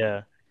bottom,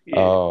 yeah. Yeah.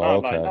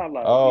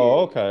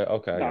 Oh, okay.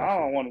 Okay. No, I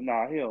don't want to.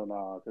 Nah, hell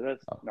no. Cause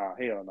that's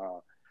hell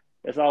no.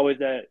 It's always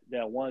that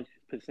 1%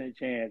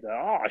 chance.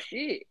 Oh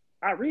shit,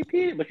 I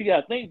repeat. But you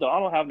gotta think though. I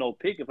don't have no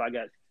pick if I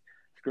got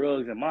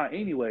Scruggs in mine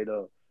anyway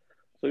though.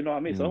 So you know what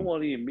I mean. So it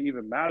won't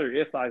even matter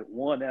if I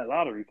won that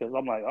lottery because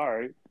I'm like, all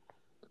right,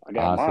 I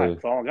got mine,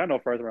 so I don't got no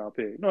first round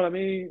pick. You know what I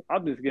mean?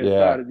 I'm just getting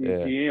tired of these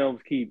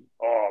GMs keep.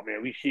 Oh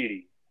man, we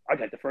shitty. I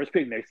got the first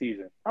pick next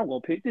season. I'm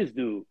gonna pick this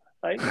dude.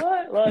 Like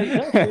what? Like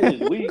that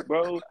shit is weak,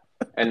 bro.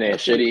 And then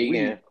shitty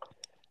again.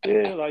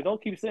 Yeah, like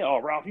don't keep saying,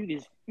 "Oh, Ralph, you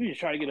just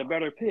trying to get a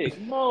better pick."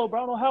 No,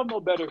 bro, I don't have no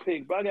better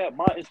pick. Bro, I got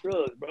Martin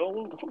Scruggs, bro.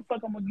 Who the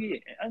fuck I'm gonna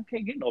get? I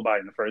can't get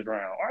nobody in the first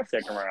round or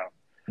second round.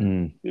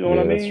 You know what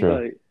I mean? That's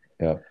true.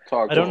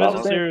 Like,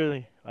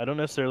 I don't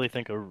necessarily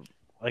think a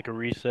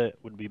reset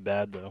would be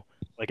bad though.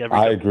 Like every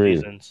couple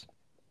seasons.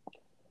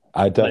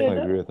 I definitely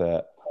agree with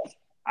that.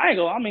 I ain't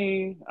gonna. I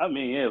mean,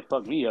 yeah,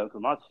 fuck me up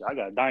because I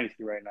got a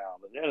dynasty right now.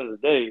 But at the end of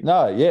the day,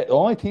 the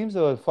only teams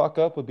that would fuck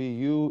up would be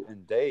you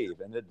and Dave,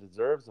 and it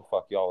deserves to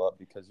fuck y'all up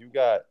because you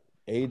got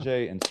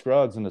AJ and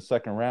Scruggs in the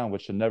second round,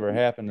 which should never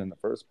happen in the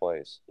first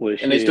place. Well,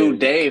 And this dude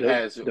Dave the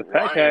has the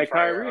Pack Ryan had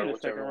Kyrie in the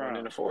whichever second one in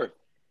round. the fourth.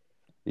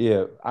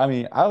 Yeah, I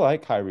mean, I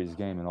like Kyrie's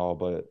game and all,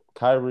 but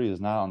Kyrie is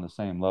not on the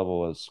same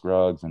level as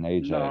Scruggs and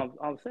AJ. No,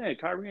 I'm saying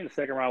Kyrie in the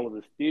second round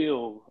was a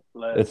steal.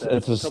 It's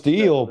a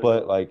steal,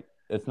 but like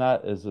it's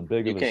not as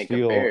big of a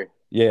steal. Compare.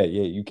 Yeah,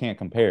 you can't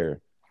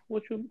compare.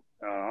 What you?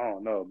 I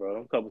don't know,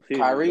 bro. A couple seasons.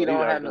 Kyrie ago,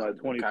 don't have no.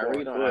 like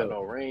Kyrie don't have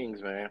no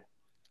rings, man.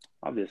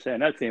 I'm just saying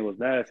that team was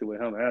nasty with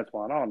him and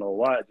Antoine. I don't know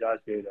why Josh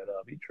gave that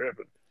up. He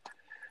tripping.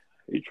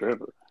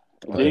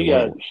 And then you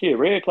got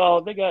Red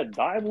Claws. They got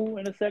Dybul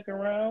in the second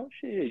round.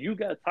 Shit, you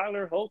got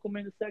Tyler Holcomb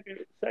in the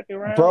second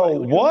round. Bro,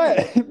 like,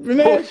 what?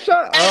 Man,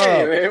 shut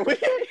up. Man,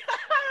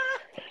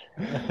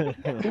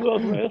 Who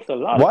else, man? That's a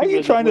lot. Why are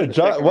you trying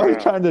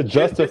to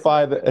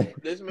justify that?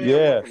 This man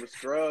went from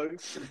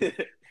Scruggs.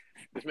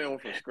 This man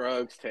went from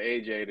Scruggs to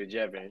AJ to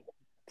Jevin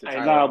to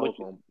Tyler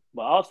Holcomb.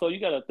 But also, you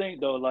got to think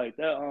though, like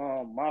that.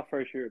 My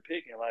first year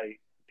picking, like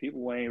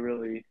people ain't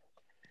really.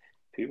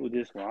 People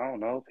just, I don't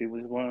know. People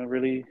just want to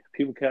really.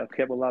 People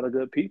kept a lot of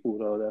good people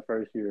though that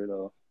first year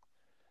though.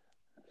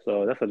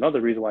 So that's another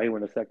reason why he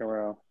went the second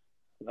round.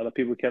 A lot of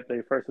people kept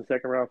their first and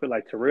second round. I feel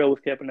like Terrell was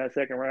kept in that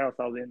second round,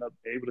 so I was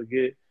able to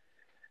get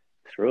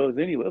Scruggs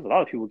anyway. A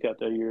lot of people kept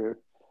that year.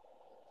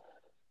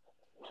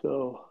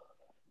 So,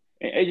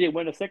 and AJ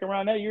went the second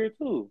round that year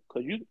too,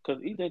 because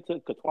EJ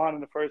took Katwan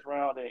in the first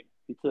round and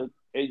he took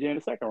AJ in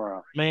the second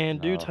round. Man,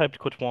 dude typed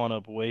Katwan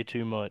up way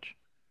too much.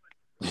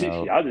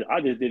 No.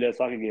 I just did that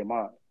so I could get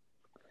mine.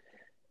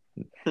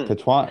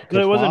 Katwan.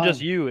 But it wasn't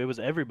just you; it was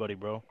everybody,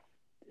 bro.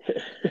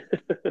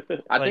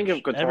 I think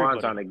if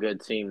Katwan's on a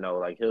good team, though,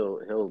 like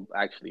he'll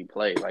actually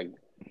play. Like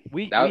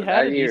we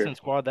had a decent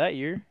squad that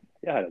year.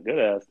 Yeah, I had a good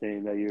ass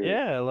team that year.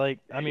 Yeah, like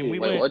I mean,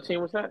 what team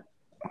was that?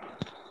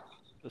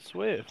 The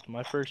Swift,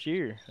 my first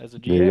year as a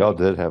GM. Yeah, y'all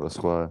did have a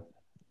squad.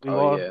 We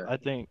lost, I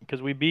think,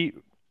 because we beat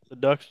the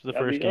Ducks the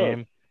first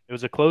game. It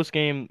was a close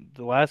game,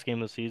 the last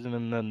game of the season,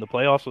 and then the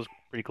playoffs was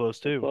pretty close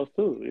too.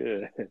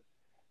 Yeah.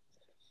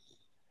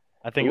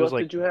 I think it was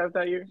like. What did you have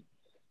that year?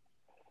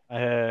 I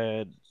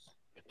had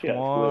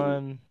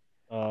Katwan,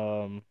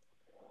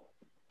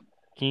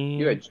 Keen.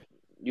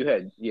 You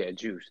had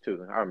Juice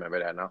too. I remember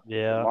that now.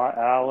 Yeah.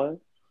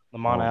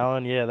 Lamont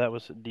Allen. Yeah, that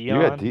was Dion.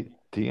 You had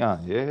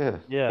Dion. Yeah.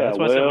 Yeah, that's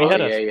why I said we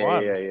had a squad.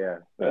 Yeah.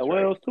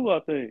 Wells too,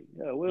 I think.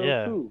 Yeah,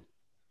 Wells too.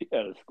 He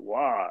had a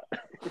squad.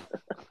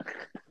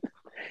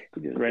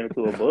 He just ran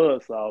into a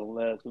buzzsaw the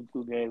last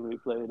 2 games we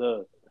played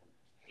up.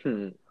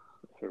 For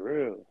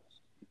real.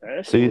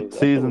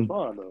 Season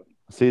fun, though.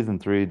 Season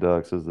 3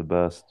 Ducks is the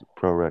best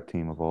pro rec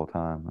team of all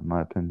time, in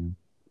my opinion.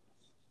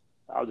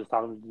 I was just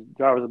talking to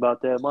Jarvis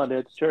about that Monday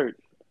at the church.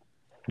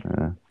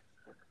 Yeah.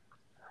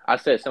 I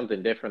said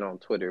something different on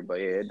Twitter, but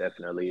yeah, it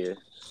definitely is.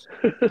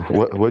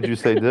 What'd you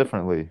say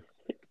differently?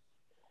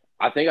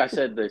 I think I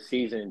said the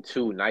season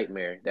 2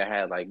 nightmare that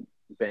had like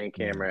Ben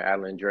Cameron,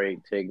 Alan Drake,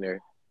 Tigner.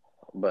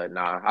 But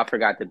nah, I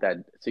forgot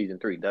that season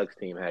 3 Ducks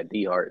team had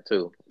D-Hart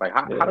too. Like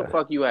how the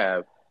fuck you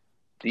have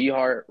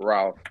D-Hart,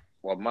 Ralph,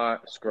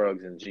 Lamont,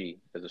 Scruggs, and G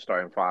as a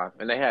starting 5,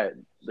 and they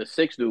had the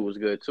 6th dude was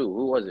good too.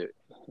 Who was it?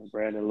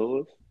 Brandon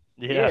Lewis.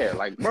 Yeah,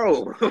 like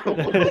bro.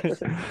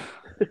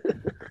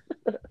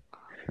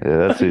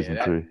 That's season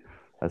 3.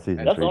 That's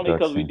only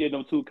because we did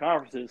them 2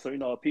 conferences,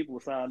 so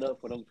people signed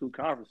up for them 2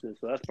 conferences.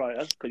 So that's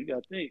because you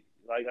got to think.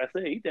 Like I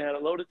said, Ethan had a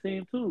loaded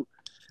team too.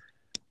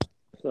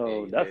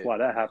 So that's why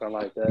that happened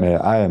like that. Man,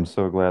 I am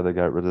so glad they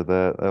got rid of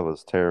that. That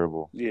was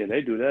terrible. Yeah,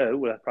 they do that. It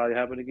would have probably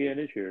happened again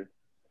this year.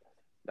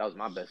 That was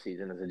my best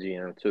season as a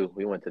GM too.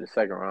 We went to the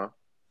second round.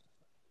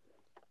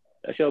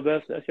 That's your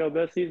best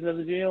season as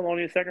a GM,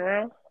 only the second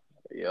round?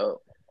 Yep.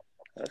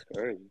 That's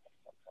crazy.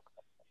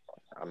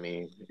 I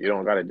mean, you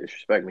don't gotta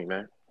disrespect me,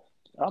 man.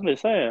 I'm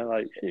just saying,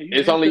 like, shit, it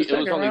was only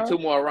 2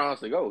 more rounds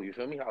to go. You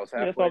feel me? I was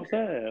halfway. That's what I'm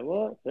saying.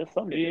 Well, there's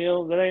some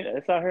GMs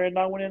that's out here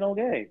not winning no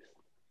games.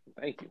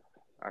 Thank you.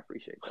 I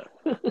appreciate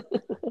that.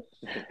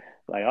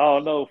 Like, I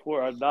don't know,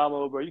 for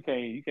Adamo, bro, you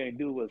can't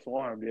do what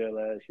Swarm did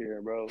last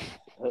year, bro.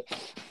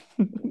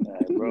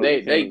 Bro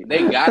they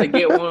gotta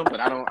get one,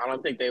 but I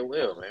don't think they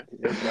will, man.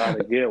 They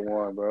gotta get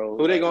one, bro.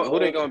 Who they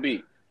gonna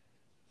beat?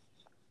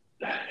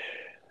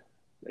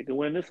 They can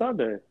win this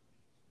Sunday.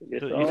 You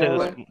say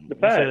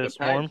the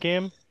Swarm,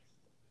 Cam?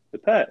 The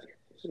Pack.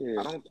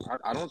 Yeah.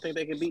 I don't think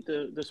they can beat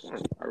the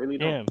Swarm. I really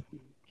don't.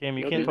 Cam,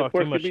 you can't talk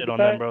too much shit on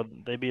them, bro.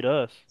 They beat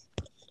us.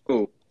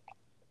 Who?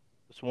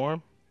 The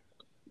Swarm?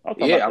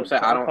 Yeah, I'm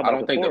saying I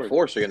don't think the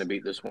Force are gonna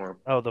beat the Swarm.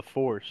 Oh, the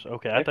Force.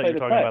 Okay, I thought you were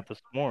talking about the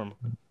Swarm.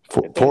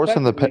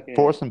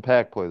 Force and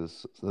Pack play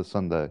this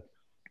Sunday.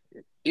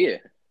 Yeah,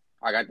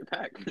 I got the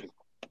Pack.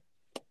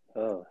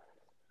 Oh,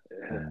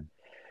 yeah.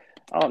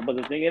 But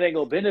the thing, it ain't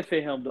gonna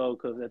benefit him though,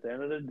 because at the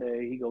end of the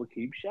day, he gonna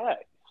keep Shaq.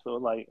 So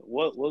like,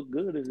 what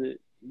good is it?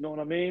 You know what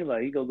I mean?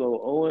 Like he gonna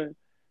go 0.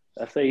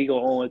 Let's say he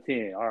go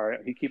 0-10. All right,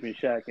 he keeping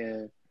Shaq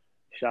and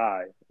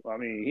Shy. I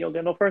mean, he don't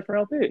get no first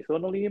round pick, so it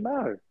don't even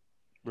matter.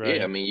 Right.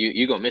 Yeah, I mean,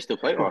 you gonna miss the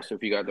playoffs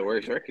if you got the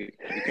worst record.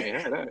 You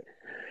can't have that.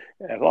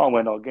 If I don't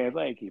win no games,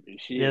 I ain't keeping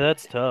shit. Yeah,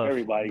 that's tough.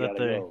 Everybody that gotta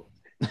they- go.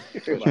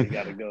 Everybody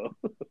gotta go.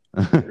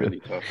 Really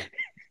tough.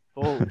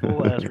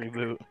 Full ass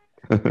reboot.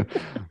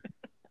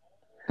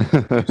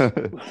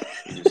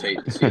 You just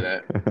hate to see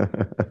that.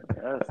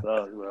 That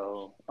sucks,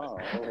 bro. Oh,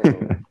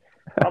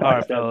 I All might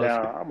right, step fellas.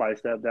 down. I might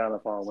step down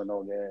if I don't win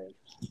no games.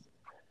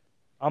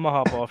 I'm gonna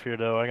hop off here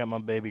though. I got my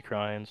baby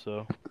crying,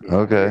 so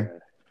Okay.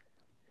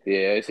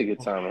 Yeah, it's a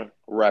good time to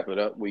wrap it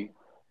up. We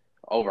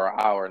over an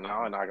hour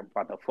now, and I'm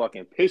about to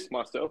fucking piss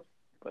myself.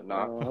 But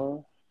nah,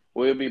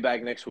 we'll be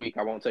back next week.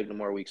 I won't take no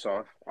more weeks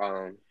off.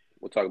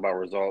 We'll talk about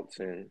results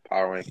and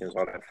power rankings,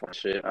 all that fun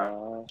shit.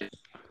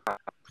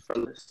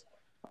 Fellas,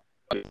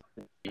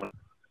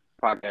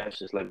 podcast,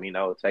 just let me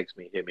know. Text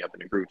me, hit me up in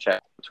the group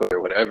chat,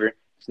 Twitter, whatever.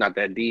 It's not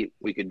that deep.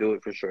 We could do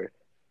it for sure.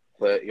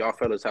 But y'all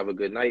fellas have a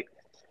good night.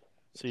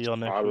 see y'all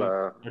next week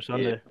or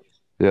Sunday.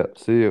 Yep.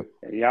 See you.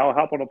 And y'all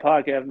hop on the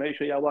podcast. Make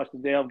sure y'all watch the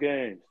damn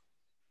games.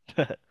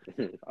 All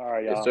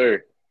right, y'all. Yes,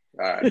 sir.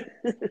 All right.